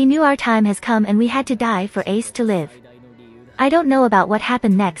 We knew our time has come and we had to die for Ace to live. I don't know about what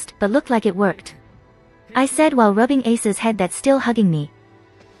happened next, but looked like it worked, I said while rubbing Ace's head that's still hugging me.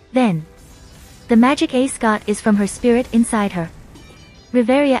 Then. The magic Ace got is from her spirit inside her?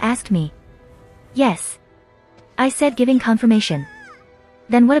 Riveria asked me. Yes, I said, giving confirmation.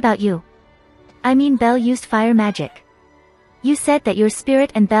 Then what about you? I mean, Belle used fire magic. You said that your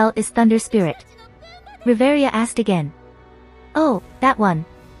spirit and Belle is thunder spirit, Riveria asked again. Oh, that one.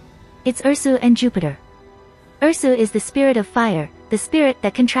 It's Ursu and Jupiter. Ursu is the spirit of fire, the spirit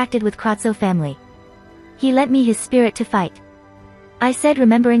that contracted with Kratso family. He lent me his spirit to fight. I said,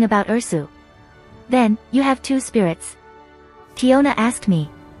 remembering about Ursu. Then, you have two spirits? Tiona asked me.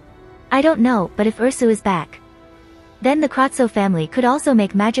 I don't know, but if Ursu is back, then the Kratso family could also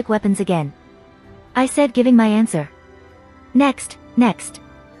make magic weapons again. I said, giving my answer. Next.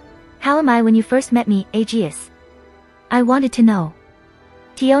 How am I when you first met me, Aegeus? I wanted to know.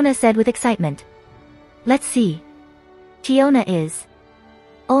 Tiona said with excitement. Let's see. Tiona is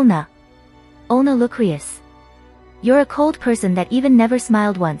Olna Lucreus. You're a cold person that even never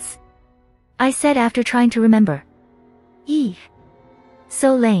smiled once. I said after trying to remember. Eeh.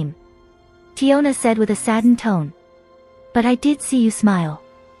 So lame. Tiona said with a saddened tone. But I did see you smile.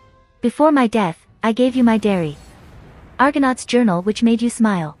 Before my death, I gave you my diary. Argonaut's journal which made you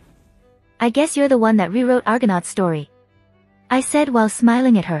smile. I guess you're the one that rewrote Argonaut's story. I said while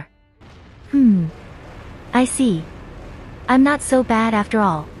smiling at her. I see. I'm not so bad after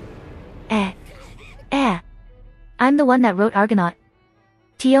all. I'm the one that wrote Argonaut.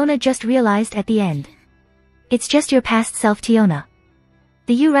 Tiona just realized at the end. It's just your past self, Tiona.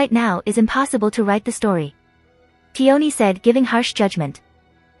 The you right now is impossible to write the story. Tioni said, giving harsh judgment.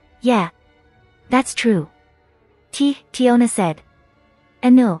 Yeah. That's true. Tiona said.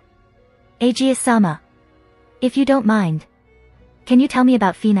 Anu. Aegeus-sama. If you don't mind. Can you tell me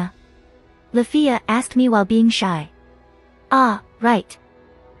about Fina? Lafia asked me while being shy. Ah, right.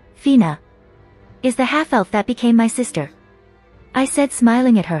 Fina is the half-elf that became my sister. I said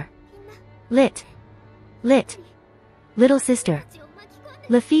smiling at her. Little sister.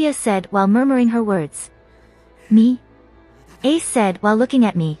 Lafia said while murmuring her words. Me? Ace said while looking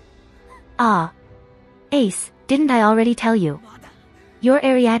at me. Ah. Ace, didn't I already tell you? You're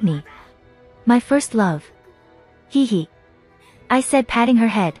Ariadne. My first love. Hee. I said patting her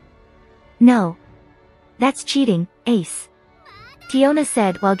head. No. That's cheating, Ace. Tiona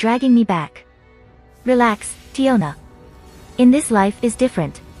said while dragging me back. Relax, Tiona. In this life is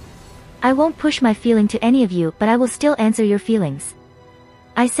different. I won't push my feeling to any of you, but I will still answer your feelings.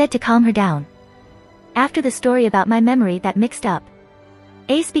 I said to calm her down. After the story about my memory that mixed up,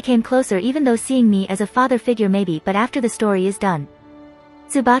 Ace became closer even though seeing me as a father figure maybe, but after the story is done.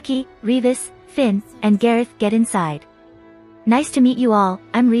 Tsubaki, Revis, Finn, and Gareth get inside. Nice to meet you all,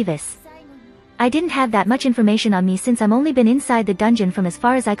 I'm Revis. I didn't have that much information on me since I'm only been inside the dungeon from as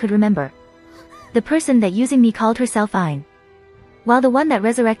far as I could remember. The person that using me called herself Ain, while the one that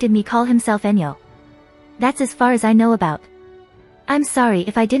resurrected me call himself Enyo. That's as far as I know about. I'm sorry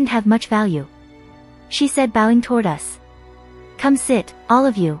if I didn't have much value. She said bowing toward us. Come sit, all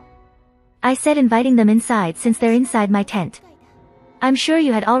of you. I said inviting them inside since they're inside my tent. I'm sure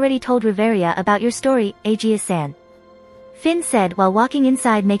you had already told Riveria about your story, Aegeus-san. Finn said while walking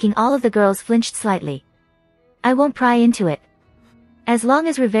inside, making all of the girls flinched slightly. I won't pry into it. As long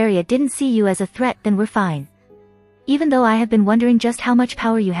as Riveria didn't see you as a threat, then we're fine. Even though I have been wondering just how much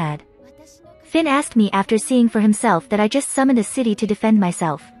power you had. Finn asked me after seeing for himself that I just summoned a city to defend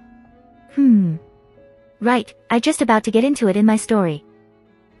myself. Right, I just about to get into it in my story.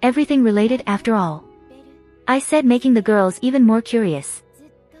 Everything related after all. I said, making the girls even more curious.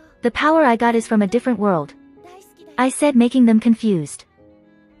 The power I got is from a different world. I said, making them confused.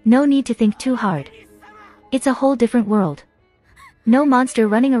 No need to think too hard. It's a whole different world. No monster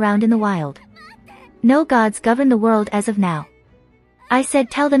running around in the wild. No gods govern the world as of now. I said,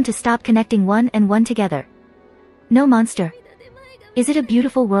 tell them to stop connecting one and one together. No monster. Is it a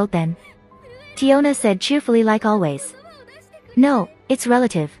beautiful world then? Tiona said cheerfully like always. No, it's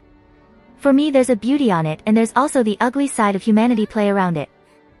relative. For me there's a beauty on it and there's also the ugly side of humanity play around it.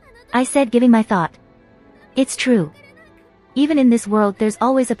 I said, giving my thought. It's true. Even in this world there's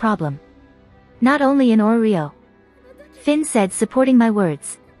always a problem. Not only in Orio. Finn said, supporting my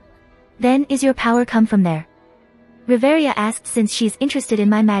words. Then, is your power come from there? Riveria asked since she's interested in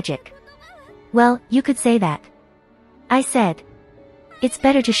my magic. Well, you could say that. I said. It's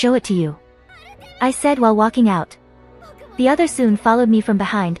better to show it to you. I said while walking out. The other soon followed me from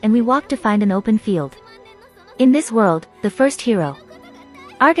behind and we walked to find an open field. In this world, the first hero,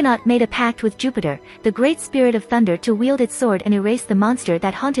 Argonaut, made a pact with Jupiter, the great spirit of thunder, to wield its sword and erase the monster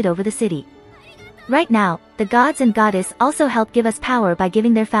that haunted over the city. Right now, the gods and goddess also help give us power by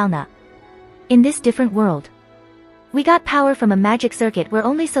giving their fauna. In this different world, we got power from a magic circuit where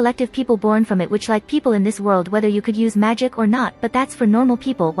only selective people born from it, which like people in this world whether you could use magic or not, but that's for normal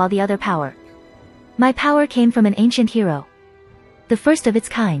people, while the other power. My power came from an ancient hero. The first of its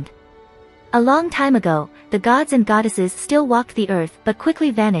kind. A long time ago, the gods and goddesses still walked the earth but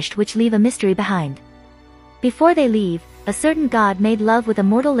quickly vanished, which leave a mystery behind. Before they leave, a certain god made love with a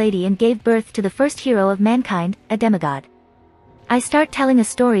mortal lady and gave birth to the first hero of mankind, a demigod. I start telling a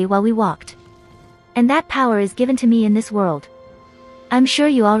story while we walked. And that power is given to me in this world. I'm sure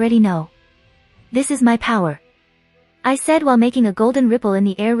you already know. This is my power. I said while making a golden ripple in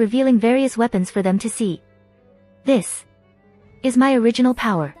the air, revealing various weapons for them to see. This is my original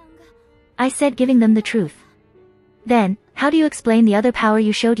power. I said, giving them the truth. Then, how do you explain the other power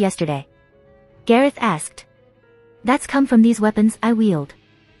you showed yesterday? Gareth asked. That's come from these weapons I wield.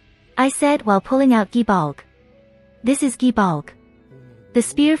 I said while pulling out Gibalg. This is Gibalg. The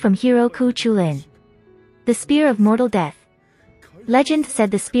spear from hero Ku Chulin. The spear of mortal death. Legend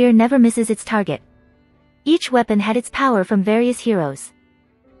said the spear never misses its target. Each weapon had its power from various heroes.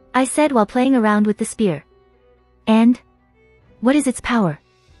 I said while playing around with the spear. And? What is its power?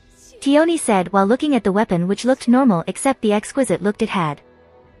 Tioni said while looking at the weapon, which looked normal except the exquisite look it had.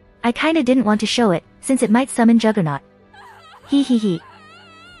 I kinda didn't want to show it, since it might summon Juggernaut. He he he.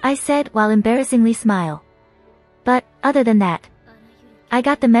 I said while embarrassingly smile. But, other than that, I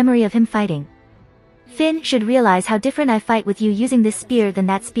got the memory of him fighting. Finn should realize how different I fight with you using this spear than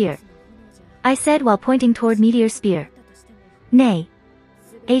that spear. I said while pointing toward Meteor's spear. Nay.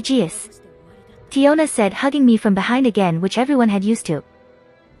 Aegeus. Tiona said, hugging me from behind again, which everyone had used to.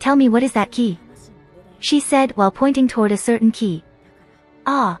 Tell me, what is that key? She said while pointing toward a certain key.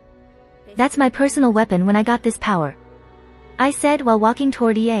 Ah. That's my personal weapon when I got this power. I said while walking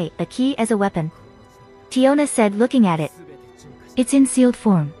toward a key as a weapon. Tiona said, looking at it. It's in sealed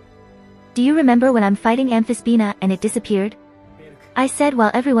form. Do you remember when I'm fighting Amphisbena and it disappeared? I said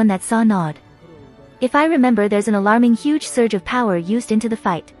while everyone that saw nod. If I remember, there's an alarming huge surge of power used into the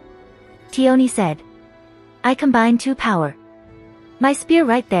fight. Tioni said. I combined two power. My spear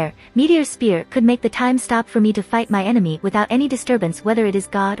right there, Meteor's spear, could make the time stop for me to fight my enemy without any disturbance, whether it is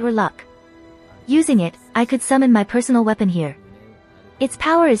God or luck. Using it, I could summon my personal weapon here. Its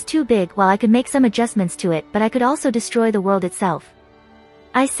power is too big, while I could make some adjustments to it, but I could also destroy the world itself.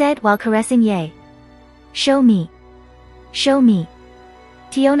 I said while caressing Ye. Show me. Show me.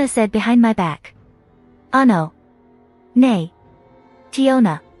 Tiona said behind my back. Oh no. Nay.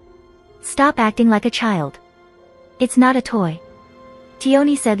 Tiona. Stop acting like a child. It's not a toy.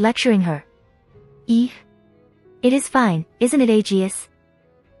 Tioni said, lecturing her. It is fine, isn't it, Aegeus?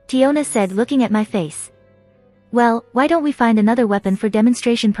 Tiona said, looking at my face. Well, why don't we find another weapon for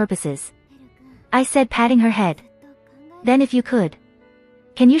demonstration purposes? I said, patting her head. Then if you could.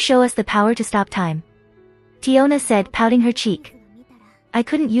 Can you show us the power to stop time? Tiona said, pouting her cheek. I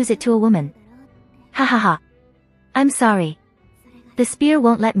couldn't use it to a woman. Ha ha ha. I'm sorry. The spear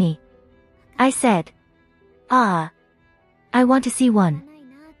won't let me. I said. Ah. I want to see one.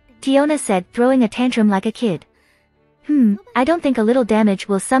 Tiona said, throwing a tantrum like a kid. I don't think a little damage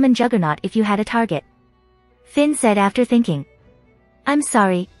will summon Juggernaut if you had a target. Finn said after thinking. I'm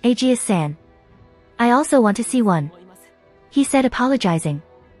sorry, Aegeus-san. I also want to see one. He said, apologizing.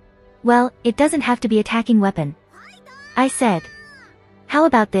 Well, it doesn't have to be attacking weapon. I said. How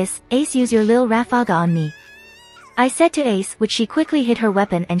about this, Ace, use your lil Rafaga on me. I said to Ace, which she quickly hid her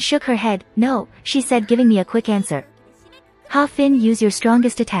weapon and shook her head. No, she said, giving me a quick answer. Ha, Finn, use your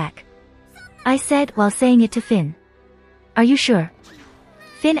strongest attack. I said while saying it to Finn. Are you sure?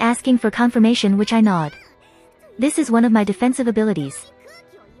 Finn asking for confirmation, which I nod. This is one of my defensive abilities.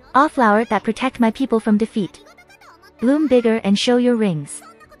 Awe flower that protect my people from defeat. Bloom bigger and show your rings.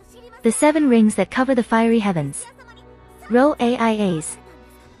 The 7 rings that cover the fiery heavens. Row AIAs.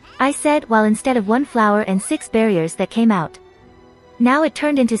 I said while instead of 1 flower and 6 barriers that came out. Now it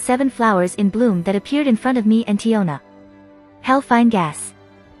turned into 7 flowers in bloom that appeared in front of me and Tiona. Hell, fine gas.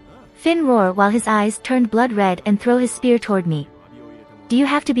 Finn roar while his eyes turned blood red and throw his spear toward me. Do you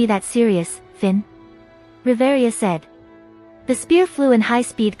have to be that serious, Finn? Riveria said. The spear flew in high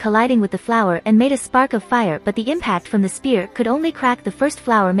speed, colliding with the flower and made a spark of fire, but the impact from the spear could only crack the first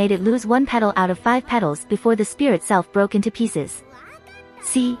flower, made it lose 1 petal out of 5 petals before the spear itself broke into pieces.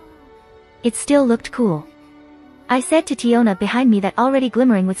 See? It still looked cool. I said to Tiona behind me, that already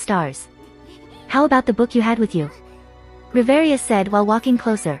glimmering with stars. How about the book you had with you? Riveria said while walking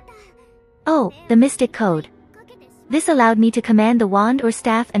closer. Oh, the Mystic Code. This allowed me to command the wand or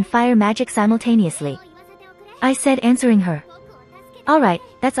staff and fire magic simultaneously. I said, answering her. Alright,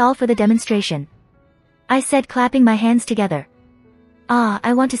 that's all for the demonstration. I said, clapping my hands together. Ah,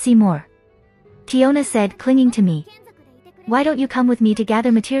 I want to see more. Tiona said, clinging to me. Why don't you come with me to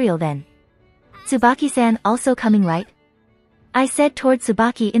gather material then? Tsubaki-san also coming, right? I said toward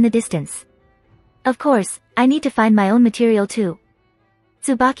Tsubaki in the distance. Of course, I need to find my own material too.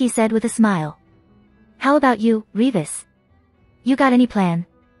 Tsubaki said with a smile. How about you, Revis? You got any plan?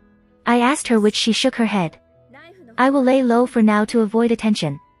 I asked her, which she shook her head. I will lay low for now to avoid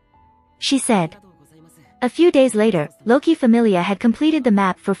attention. She said. A few days later, Loki Familia had completed the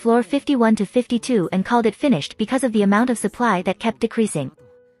map for floor 51 to 52 and called it finished because of the amount of supply that kept decreasing.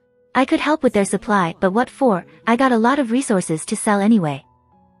 I could help with their supply, but what for? I got a lot of resources to sell anyway.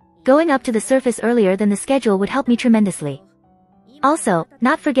 Going up to the surface earlier than the schedule would help me tremendously. Also,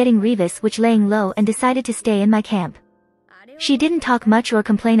 not forgetting Revis, which laying low and decided to stay in my camp. She didn't talk much or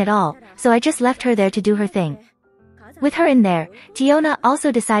complain at all, so I just left her there to do her thing. With her in there, Tiona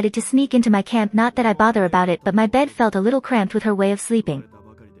also decided to sneak into my camp, not that I bother about it, but my bed felt a little cramped with her way of sleeping.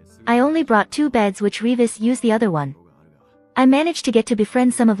 I only brought 2 beds, which Revis used the other one. I managed to get to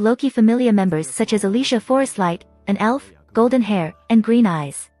befriend some of Loki Familia members such as Alicia Forestlight, an elf, golden hair, and green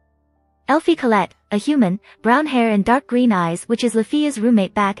eyes. Elfie Colette, a human, brown hair and dark green eyes, which is Lafia's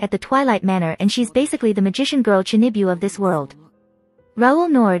roommate back at the Twilight Manor, and she's basically the magician girl Chinibu of this world. Raoul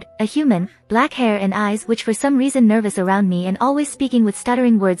Nord, a human, black hair and eyes, which for some reason nervous around me and always speaking with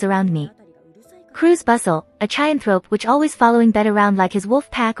stuttering words around me. Cruz Bustle, a Chianthrope, which always following Bed around like his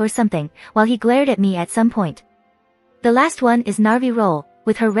wolf pack or something, while he glared at me at some point. The last one is Narvi Roll,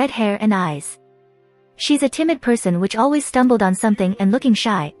 with her red hair and eyes. She's a timid person which always stumbled on something and looking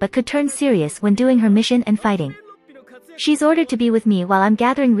shy, but could turn serious when doing her mission and fighting. She's ordered to be with me while I'm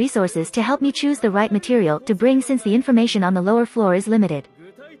gathering resources to help me choose the right material to bring, since the information on the lower floor is limited.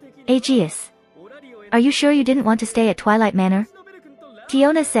 Aegeus. Are you sure you didn't want to stay at Twilight Manor?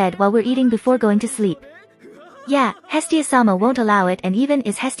 Tiona said while we're eating before going to sleep. Yeah, Hestia-sama won't allow it, and even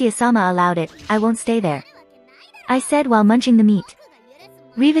is Hestia-sama allowed it, I won't stay there. I said while munching the meat.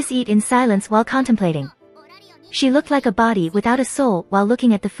 Revis eat in silence while contemplating. She looked like a body without a soul while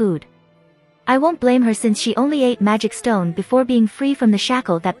looking at the food. I won't blame her since she only ate magic stone before being free from the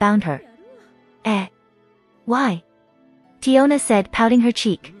shackle that bound her. Why? Tiona said, pouting her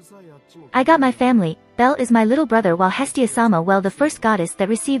cheek. I got my family. Bel is my little brother, while Hestia-sama, well, the first goddess that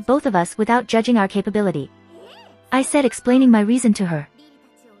received both of us without judging our capability. I said, explaining my reason to her.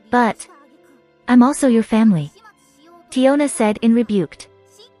 But I'm also your family. Tiona said in rebuked.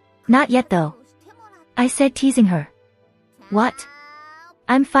 Not yet though. I said, teasing her. What?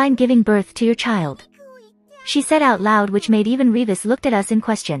 I'm fine giving birth to your child. She said out loud, which made even Revis looked at us in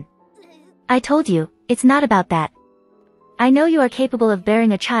question. I told you, it's not about that. I know you are capable of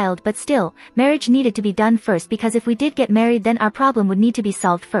bearing a child, but still, marriage needed to be done first, because if we did get married then our problem would need to be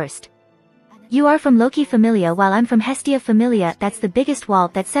solved first. You are from Loki Familia while I'm from Hestia Familia, that's the biggest wall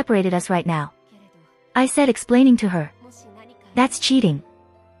that separated us right now. I said, explaining to her. That's cheating.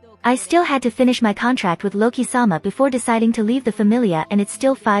 I still had to finish my contract with Loki-sama before deciding to leave the Familia, and it's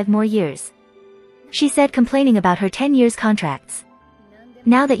still 5 more years. She said, complaining about her 10 years contracts.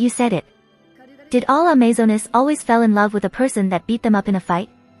 Now that you said it. Did all Amazonas always fell in love with a person that beat them up in a fight?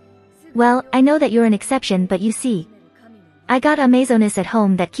 Well, I know that you're an exception, but you see. I got Amazonas at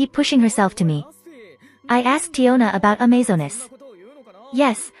home that keep pushing herself to me. I asked Tiona about Amazonas.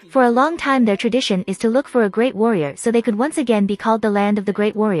 Yes, for a long time their tradition is to look for a great warrior so they could once again be called the land of the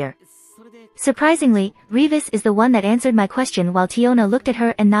great warrior. Surprisingly, Revis is the one that answered my question while Tiona looked at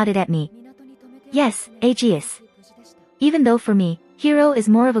her and nodded at me. Yes, Aegeus. Even though for me, Hero is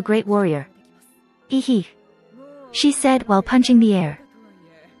more of a great warrior. Ehe. She said while punching the air.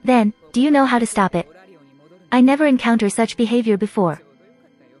 Then, do you know how to stop it? I never encountered such behavior before.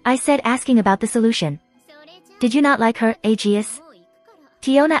 I said, asking about the solution. Did you not like her, Aegeus?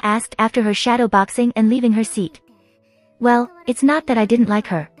 Tiona asked after her shadow boxing and leaving her seat. Well, it's not that I didn't like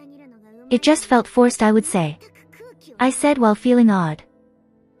her. It just felt forced, I would say. I said while feeling odd.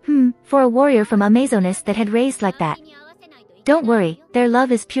 For a warrior from Amazonas that had raised like that. Don't worry, their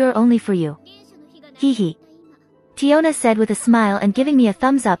love is pure only for you. Hee. Tiona said with a smile and giving me a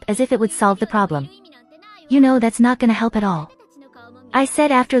thumbs up as if it would solve the problem. You know that's not gonna help at all. I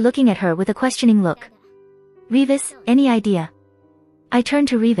said after looking at her with a questioning look. Revis, any idea? I turned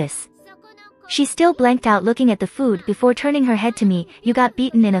to Revis. She still blanked out looking at the food before turning her head to me. You got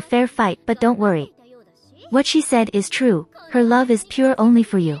beaten in a fair fight, but don't worry. What she said is true, her love is pure only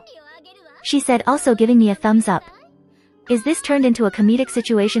for you. She said, also giving me a thumbs up. Is this turned into a comedic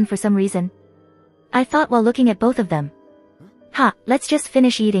situation for some reason? I thought while looking at both of them. Let's just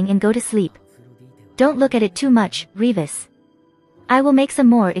finish eating and go to sleep. Don't look at it too much, Revis. I will make some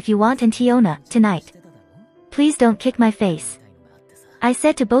more if you want, and Tiona, tonight. Please don't kick my face. I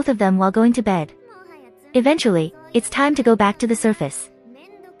said to both of them while going to bed. Eventually, it's time to go back to the surface.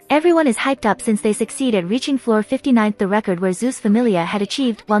 Everyone is hyped up since they succeed at reaching floor 59, the record where Zeus Familia had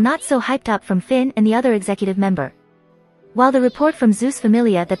achieved, while not so hyped up from Finn and the other executive member. While the report from Zeus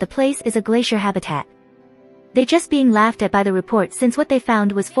Familia that the place is a glacier habitat. They just being laughed at by the report since what they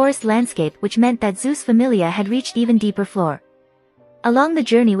found was forest landscape, which meant that Zeus Familia had reached even deeper floor. Along the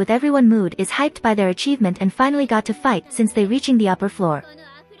journey with everyone mood is hyped by their achievement and finally got to fight since they reaching the upper floor.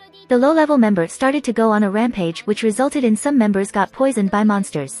 The low-level member started to go on a rampage which resulted in some members got poisoned by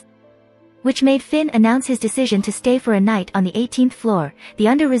monsters. Which made Finn announce his decision to stay for a night on the 18th floor, the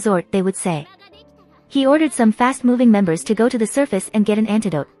under resort they would say. He ordered some fast-moving members to go to the surface and get an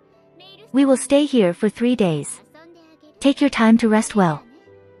antidote. We will stay here for 3 days. Take your time to rest well.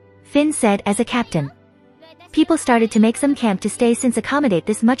 Finn said as a captain. People started to make some camp to stay since accommodate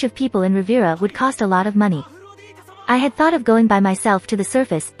this much of people in Riviera would cost a lot of money. I had thought of going by myself to the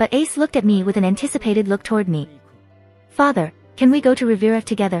surface but Ace looked at me with an anticipated look toward me. Father, can we go to Riviera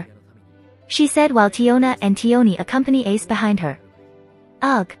together? She said while Tiona and Tioni accompany Ace behind her.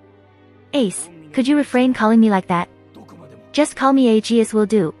 Ugh. Ace, could you refrain calling me like that? Just call me Aegeus will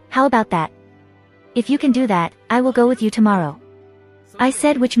do, how about that? If you can do that, I will go with you tomorrow. I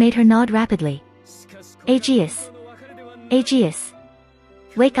said which made her nod rapidly. Aegeus. Aegeus.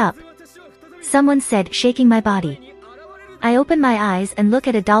 Wake up. Someone said shaking my body. I open my eyes and look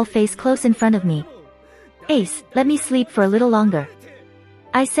at a doll face close in front of me. Ace, let me sleep for a little longer.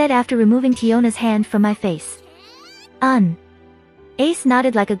 I said after removing Tiona's hand from my face. Ace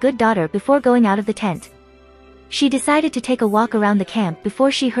nodded like a good daughter before going out of the tent. She decided to take a walk around the camp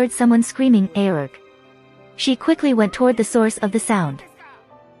before she heard someone screaming Aerg. She quickly went toward the source of the sound.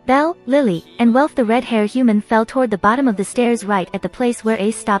 Belle, Lily, and Welf the red-hair human fell toward the bottom of the stairs right at the place where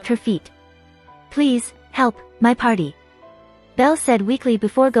Ace stopped her feet. Please, help, my party. Belle said weakly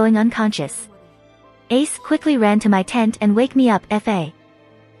before going unconscious. Ace quickly ran to my tent and wake me up Fa.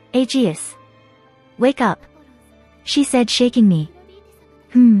 Aegeus. Wake up. She said shaking me.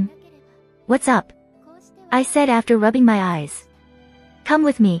 What's up? I said after rubbing my eyes. Come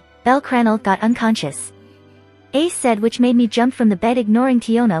with me, Belle Cranell got unconscious. Ace said which made me jump from the bed ignoring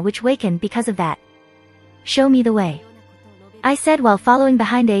Tiona which wakened because of that. Show me the way. I said while following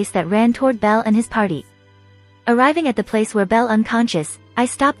behind Ace that ran toward Belle and his party. Arriving at the place where Belle unconscious, I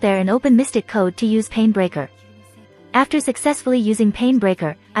stopped there and opened Mystic Code to use Pain Breaker. After successfully using Pain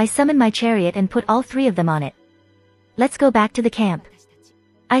Breaker, I summoned my chariot and put all 3 of them on it. Let's go back to the camp.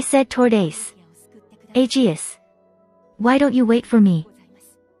 I said toward Ace. Aegeus. Why don't you wait for me?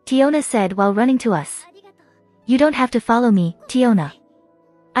 Tiona said while running to us. You don't have to follow me, Tiona.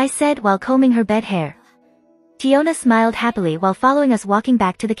 I said while combing her bed hair. Tiona smiled happily while following us walking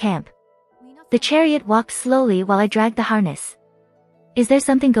back to the camp. The chariot walked slowly while I dragged the harness. Is there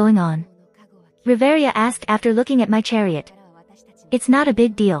something going on? Riveria asked after looking at my chariot. It's not a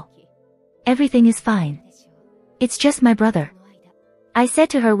big deal. Everything is fine. It's just my brother. I said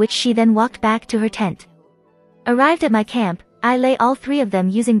to her which she then walked back to her tent. Arrived at my camp, I lay all 3 of them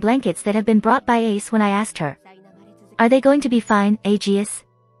using blankets that have been brought by Ace when I asked her. Are they going to be fine, Aegeus?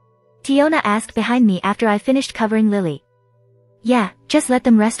 Tiona asked behind me after I finished covering Lily. Yeah, just let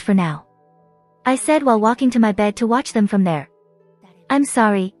them rest for now. I said while walking to my bed to watch them from there. I'm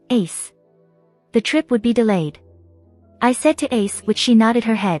sorry, Ace. The trip would be delayed. I said to Ace which she nodded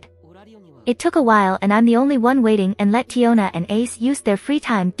her head. It took a while and I'm the only one waiting and let Tiona and Ace use their free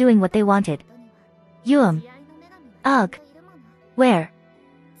time doing what they wanted. Ugh. Where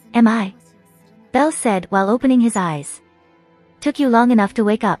am I? Belle said while opening his eyes. Took you long enough to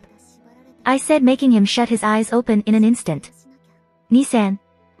wake up. I said making him shut his eyes open in an instant. Nisan.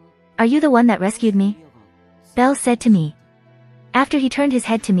 Are you the one that rescued me? Belle said to me. After he turned his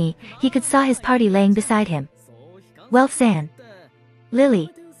head to me, he could saw his party laying beside him. Welf-san. Lily.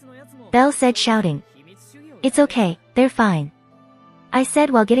 Belle said shouting. It's okay, they're fine. I said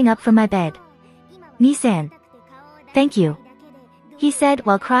while getting up from my bed. Nisan. Thank you. He said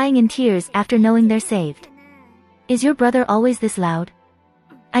while crying in tears after knowing they're saved. Is your brother always this loud?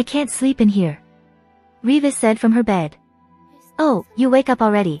 I can't sleep in here. Revis said from her bed. Oh, you wake up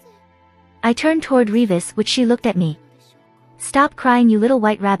already. I turned toward Revis which she looked at me. Stop crying you little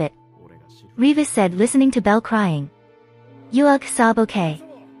white rabbit. Revis said listening to Belle crying. Sob okay.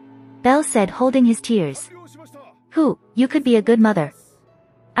 Belle said holding his tears. You could be a good mother.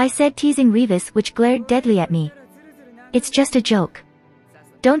 I said teasing Revis which glared deadly at me. It's just a joke.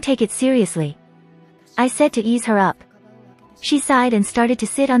 Don't take it seriously. I said to ease her up. She sighed and started to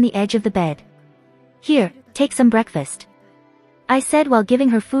sit on the edge of the bed. Here, take some breakfast. I said while giving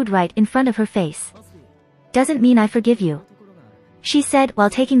her food right in front of her face. Doesn't mean I forgive you. She said while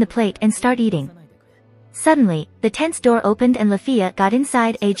taking the plate and start eating. Suddenly, the tent's door opened and Lafia got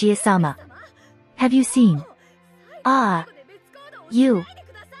inside Aegeus-sama. Have you seen? You're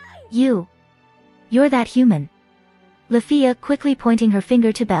that human. Lafia quickly pointing her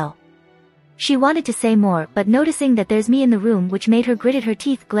finger to Belle. She wanted to say more but noticing that there's me in the room which made her gritted her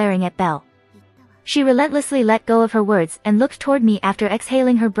teeth glaring at Belle. She relentlessly let go of her words and looked toward me after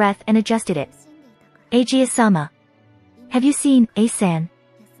exhaling her breath and adjusted it. Aegis-sama. Have you seen Ace-san?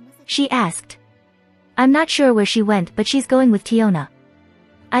 She asked. I'm not sure where she went, but she's going with Tiona.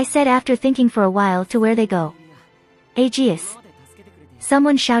 I said after thinking for a while. To where they go? Aegis.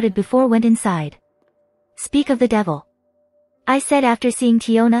 Someone shouted before went inside. Speak of the devil. I said after seeing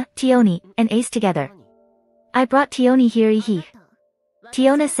Tiona, Tioni, and Ace together. I brought Tioni here.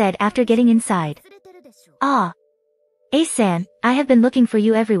 Tiona said after getting inside. Ah. Ace-san, I have been looking for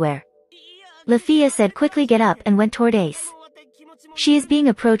you everywhere. Lafia said quickly get up and went toward Ace. She is being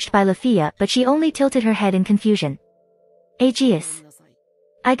approached by Lafia, but she only tilted her head in confusion. Aegis.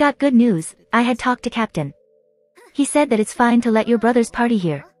 I got good news. I had talked to Captain. He said that it's fine to let your brothers party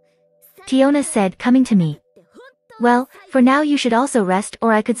here. Tiona said, coming to me. Well, for now you should also rest,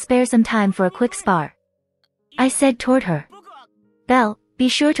 or I could spare some time for a quick spar. I said toward her. Belle, be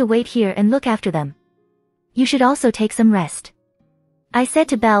sure to wait here and look after them. You should also take some rest. I said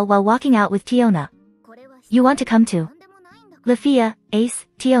to Belle while walking out with Tiona. You want to come too? Lafia, Ace,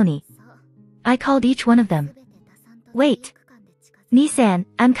 Tioni. I called each one of them. Wait. Nissan,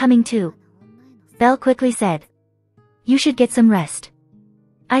 I'm coming too. Belle quickly said. You should get some rest.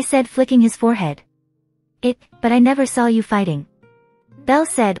 I said, flicking his forehead. But I never saw you fighting. Belle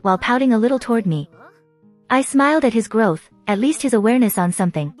said while pouting a little toward me. I smiled at his growth, at least his awareness on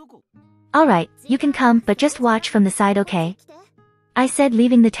something. Alright, you can come, but just watch from the side, okay? I said,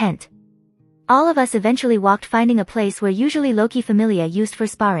 leaving the tent. All of us eventually walked, finding a place where usually Loki Familia used for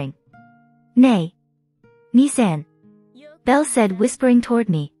sparring. Nay. Nissan. Belle said, whispering toward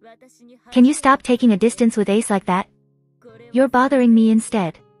me. Can you stop taking a distance with Ace like that? You're bothering me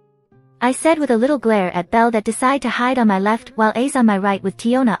instead. I said with a little glare at Belle that decided to hide on my left while Ace on my right with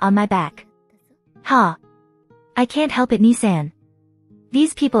Tiona on my back. Ha. I can't help it, Nissan.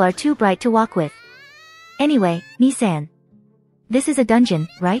 These people are too bright to walk with. Anyway, Nissan. This is a dungeon,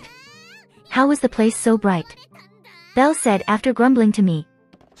 right? How was the place so bright? Belle said after grumbling to me.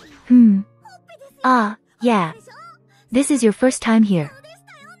 Ah, yeah. This is your first time here.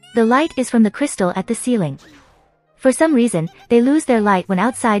 The light is from the crystal at the ceiling. For some reason, they lose their light when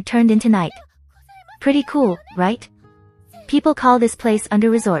outside turned into night. Pretty cool, right? People call this place Under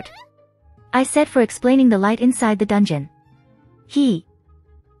Resort. I said for explaining the light inside the dungeon.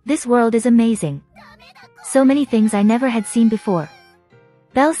 This world is amazing. So many things I never had seen before.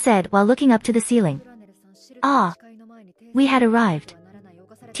 Belle said while looking up to the ceiling. Ah. We had arrived.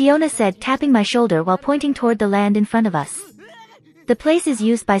 Tiona said, tapping my shoulder while pointing toward the land in front of us. The place is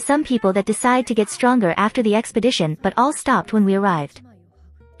used by some people that decide to get stronger after the expedition, but all stopped when we arrived.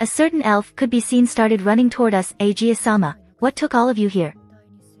 A certain elf could be seen started running toward us. Aegis-sama, what took all of you here?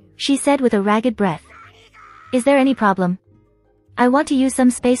 She said with a ragged breath. Is there any problem? I want to use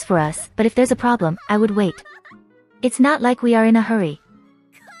some space for us, but if there's a problem, I would wait. It's not like we are in a hurry.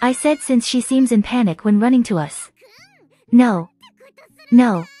 I said since she seems in panic when running to us. No.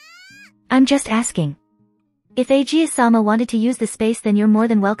 I'm just asking. If Aegis-sama wanted to use the space, then you're more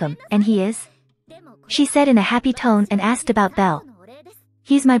than welcome, and he is? She said in a happy tone and asked about Belle.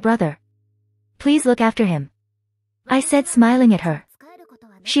 He's my brother. Please look after him. I said, smiling at her.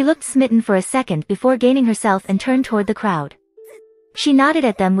 She looked smitten for a second before gaining herself and turned toward the crowd. She nodded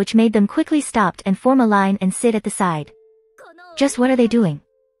at them, which made them quickly stop and form a line and sit at the side. Just what are they doing?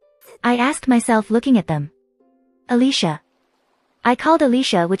 I asked myself, looking at them. Alicia. I called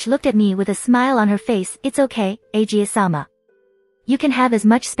Alicia, which looked at me with a smile on her face. It's okay, Aegis-sama. You can have as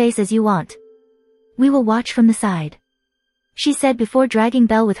much space as you want. We will watch from the side. She said before dragging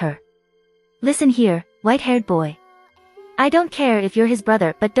Belle with her. Listen here, white-haired boy. I don't care if you're his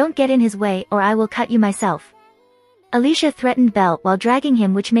brother, but don't get in his way or I will cut you myself. Alicia threatened Belle while dragging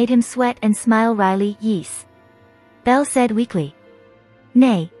him, which made him sweat and smile wryly. Yes. Belle said weakly.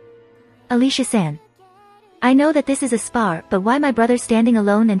 Nay. Alicia-san. I know that this is a spar, but why my brother standing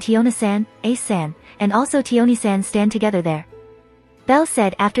alone and Tiona-san, Ace-san, and also Tioni-san stand together there? Belle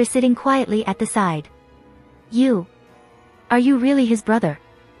said after sitting quietly at the side. Are you really his brother?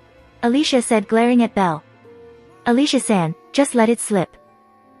 Alicia said, glaring at Belle. Alicia-san, just let it slip.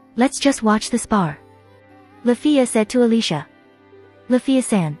 Let's just watch the spar. Lafia said to Alicia.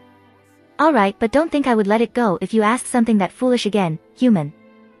 Lafia-san. Alright, but don't think I would let it go if you ask something that foolish again, human.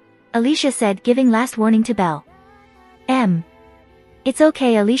 Alicia said, giving last warning to Belle. It's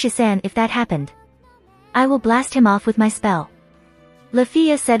okay, Alicia-san, if that happened. I will blast him off with my spell.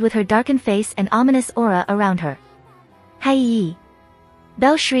 Lafia said with her darkened face and ominous aura around her. Hi-yi.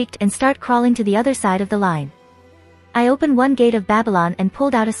 Belle shrieked and started crawling to the other side of the line. I opened one gate of Babylon and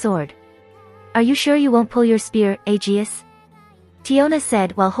pulled out a sword. Are you sure you won't pull your spear, Aegis? Tiona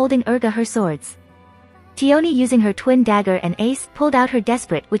said while holding Urga her swords. Tioni, using her twin dagger, and Ace pulled out her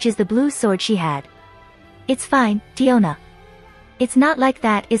desperate, which is the blue sword she had. It's fine, Tiona. It's not like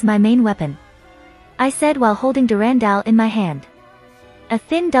that is my main weapon, I said while holding Durandal in my hand. A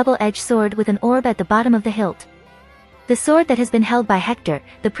thin double-edged sword with an orb at the bottom of the hilt. The sword that has been held by Hector,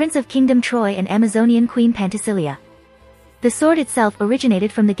 the Prince of Kingdom Troy and Amazonian Queen Penthesilea. The sword itself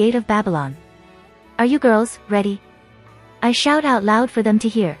originated from the Gate of Babylon. Are you girls ready? I shout out loud for them to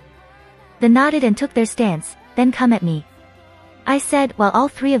hear. They nodded and took their stance. Then come at me, I said while all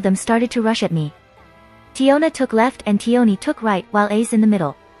three of them started to rush at me. Tiona took left and Tioni took right while Ace in the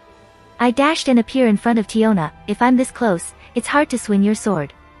middle. I dashed and appear in front of Tiona. If I'm this close, it's hard to swing your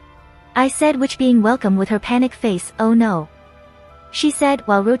sword, I said, which being welcome with her panic face. Oh no, she said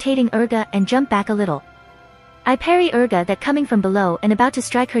while rotating Urga and jumped back a little. I parry Urga that coming from below and about to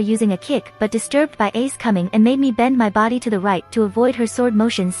strike her using a kick, but disturbed by Ace coming and made me bend my body to the right to avoid her sword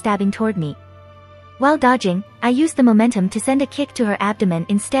motion stabbing toward me. While dodging, I used the momentum to send a kick to her abdomen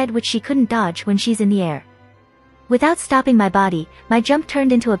instead, which she couldn't dodge when she's in the air. Without stopping my body, my jump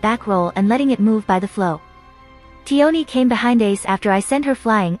turned into a back roll and letting it move by the flow. Tioni came behind Ace after I sent her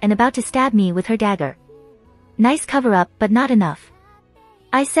flying and about to stab me with her dagger. Nice cover up, but not enough,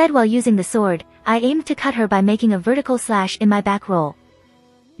 I said while using the sword. I aimed to cut her by making a vertical slash in my back roll,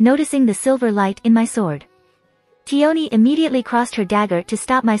 noticing the silver light in my sword. Tioni immediately crossed her dagger to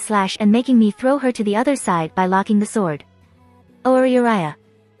stop my slash and making me throw her to the other side by locking the sword. "Oh Uriah!"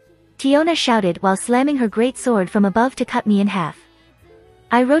 Tiona shouted while slamming her great sword from above to cut me in half.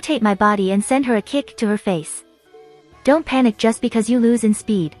 I rotate my body and send her a kick to her face. "Don't panic just because you lose in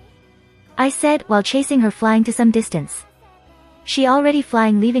speed," I said while chasing her flying to some distance. She already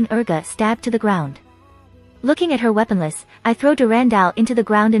flying, leaving Urga stabbed to the ground. Looking at her weaponless, I throw Durandal into the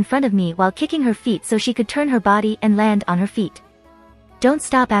ground in front of me while kicking her feet so she could turn her body and land on her feet. "Don't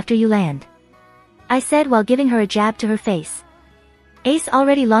stop after you land," I said while giving her a jab to her face. Ace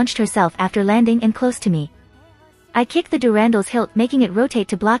already launched herself after landing and close to me. I kicked the Durandal's hilt, making it rotate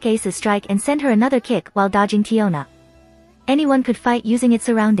to block Ace's strike and send her another kick while dodging Tiona. Anyone could fight using its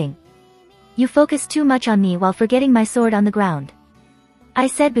surrounding. "You focus too much on me while forgetting my sword on the ground," I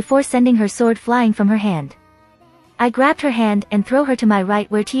said before sending her sword flying from her hand. I grabbed her hand and throw her to my right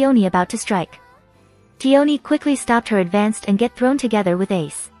where Tioni about to strike. Tioni quickly stopped her advanced and get thrown together with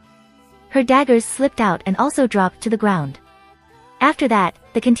Ace. Her daggers slipped out and also dropped to the ground. After that,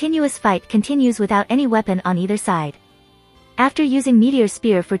 the continuous fight continues without any weapon on either side. After using Meteor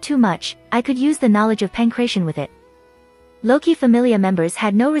Spear for too much, I could use the knowledge of Pancration with it. Loki Familia members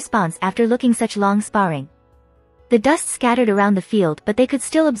had no response after looking such long sparring. The dust scattered around the field, but they could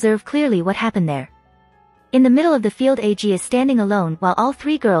still observe clearly what happened there. In the middle of the field, AG is standing alone while all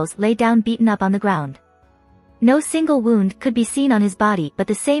three girls lay down beaten up on the ground. No single wound could be seen on his body, but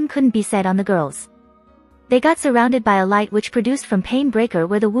the same couldn't be said on the girls. They got surrounded by a light which produced from Pain Breaker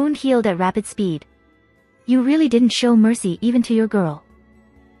where the wound healed at rapid speed. "You really didn't show mercy even to your girl,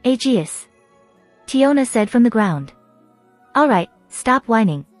 Aegeus," Tiona said from the ground. "Alright, stop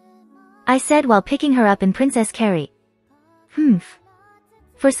whining," I said while picking her up in Princess Carrie. "Humph."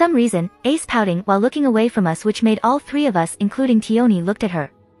 For some reason, Ace pouting while looking away from us, which made all three of us including Tioni looked at her.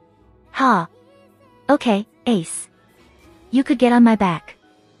 "Ha. Okay, Ace. You could get on my back,"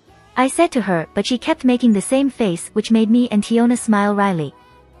 I said to her, but she kept making the same face which made me and Tiona smile wryly.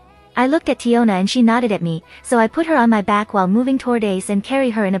 I looked at Tiona and she nodded at me, so I put her on my back while moving toward Ace and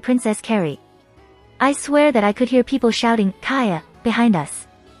carry her in a Princess Carrie. I swear that I could hear people shouting, "Kaya," behind us.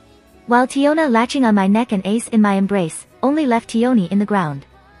 While Tiona latching on my neck and Ace in my embrace, only left Tioni in the ground.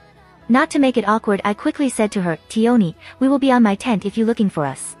 Not to make it awkward, I quickly said to her, "Tioni, we will be on my tent if you looking for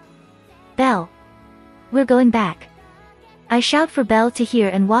us." "Belle. We're going back." I shout for Belle to hear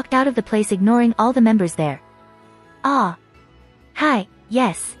and walked out of the place ignoring all the members there. "Ah. Hi,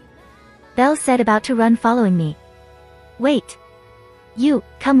 yes," Belle said, about to run following me. "Wait. You,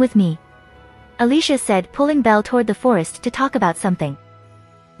 come with me," Alicia said, pulling Belle toward the forest to talk about something.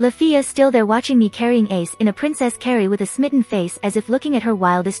 Lafia still there watching me carrying Ace in a Princess Carrie with a smitten face as if looking at her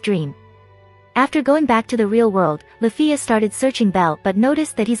wildest dream. After going back to the real world, Lafia started searching Belle but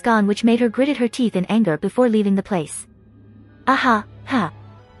noticed that he's gone, which made her gritted her teeth in anger before leaving the place. "Aha, ha.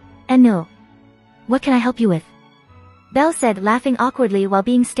 And no. What can I help you with?" Belle said, laughing awkwardly while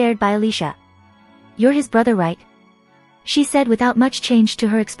being stared by Alicia. "You're his brother, right?" she said without much change to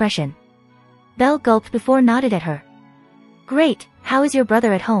her expression. Belle gulped before nodded at her. "Great, how is your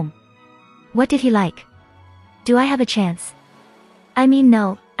brother at home? What did he like? Do I have a chance?" "I mean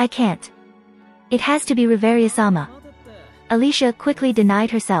no, I can't. It has to be Riverius-sama." Alicia quickly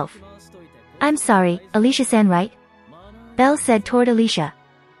denied herself. "I'm sorry, Alicia-san, right?" Belle said toward Alicia.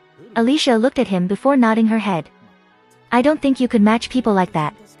 Alicia looked at him before nodding her head. I don't think you could match people like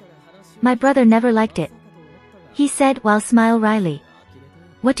that. My brother never liked it. He said while smiling wryly.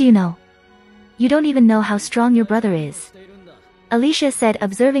 What do you know? You don't even know how strong your brother is. Alicia said,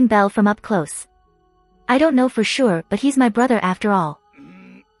 observing Belle from up close. I don't know for sure, but he's my brother after all.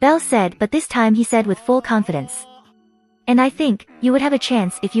 Belle said, but this time he said with full confidence. And I think, you would have a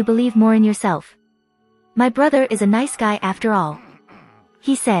chance if you believe more in yourself. My brother is a nice guy after all.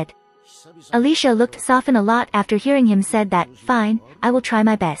 He said. Alicia looked soften a lot after hearing him said that. Fine, I will try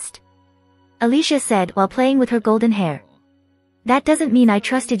my best. Alicia said while playing with her golden hair. That doesn't mean I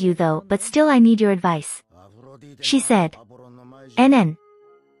trusted you though, but still I need your advice. She said. NN.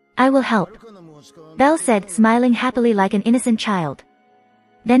 I will help. Belle said, smiling happily like an innocent child.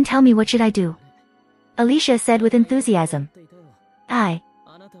 Then tell me, what should I do? Alicia said with enthusiasm.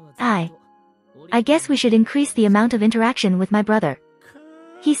 I guess we should increase the amount of interaction with my brother.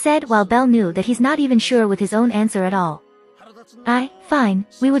 He said while Belle knew that he's not even sure with his own answer at all. Fine,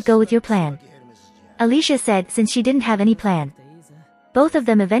 we would go with your plan. Alicia said since she didn't have any plan. Both of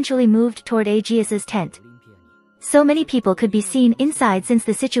them eventually moved toward Aegeus's tent. So many people could be seen inside since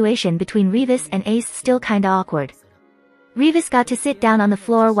the situation between Revis and Ace still kinda awkward. Revis got to sit down on the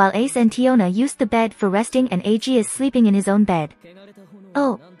floor while Ace and Tiona used the bed for resting and Aegeus sleeping in his own bed.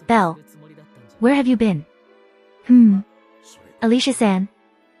 Oh, Belle. Where have you been? Alicia-san.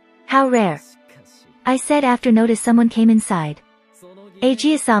 How rare. I said after notice someone came inside.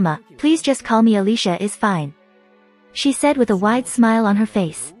 Aegeus-sama, please just call me Alicia is fine. She said with a wide smile on her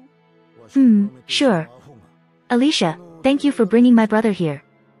face. Sure. Alicia, thank you for bringing my brother here.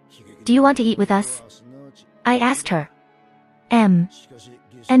 Do you want to eat with us? I asked her.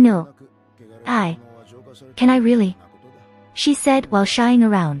 No. Can I really? She said while shying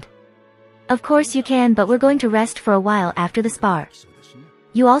around. Of course you can, but we're going to rest for a while after the spar.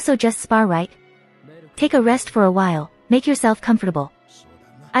 You also just spar, right? Take a rest for a while, make yourself comfortable.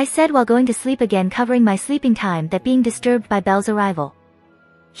 I said while going to sleep again, covering my sleeping time that being disturbed by Belle's arrival.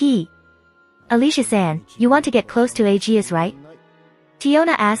 Alicia-san, you want to get close to Aegeus, right?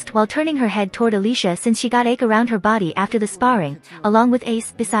 Tiona asked while turning her head toward Alicia since she got ache around her body after the sparring, along with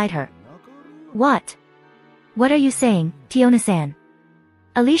Ace beside her. What? What are you saying, Tiona-san?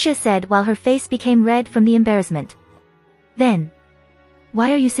 Alicia said while her face became red from the embarrassment. Then.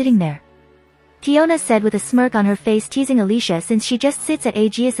 Why are you sitting there? Tiona said with a smirk on her face, teasing Alicia since she just sits at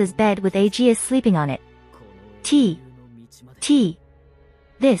Aegeus's bed with Aegeus sleeping on it.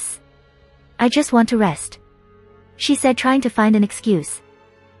 This. I just want to rest. She said, trying to find an excuse.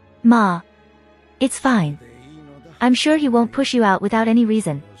 Ma. It's fine. I'm sure he won't push you out without any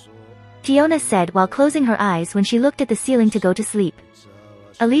reason. Tiona said while closing her eyes when she looked at the ceiling to go to sleep.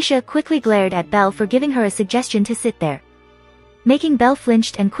 Alicia quickly glared at Belle for giving her a suggestion to sit there. Making Belle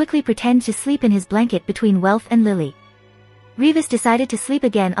flinched and quickly pretend to sleep in his blanket between Welf and Lily. Revis decided to sleep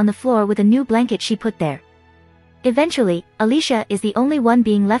again on the floor with a new blanket she put there. Eventually, Alicia is the only one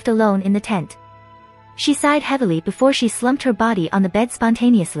being left alone in the tent. She sighed heavily before she slumped her body on the bed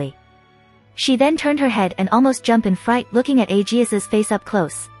spontaneously. She then turned her head and almost jumped in fright looking at Aegeus's face up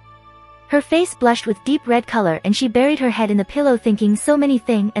close. Her face blushed with deep red color and she buried her head in the pillow thinking so many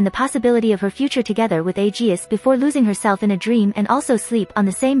things and the possibility of her future together with Aegeus before losing herself in a dream and also sleep on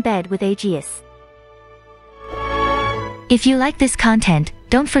the same bed with Aegeus. If you like this content,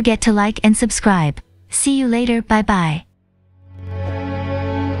 don't forget to like and subscribe. See you later, bye bye.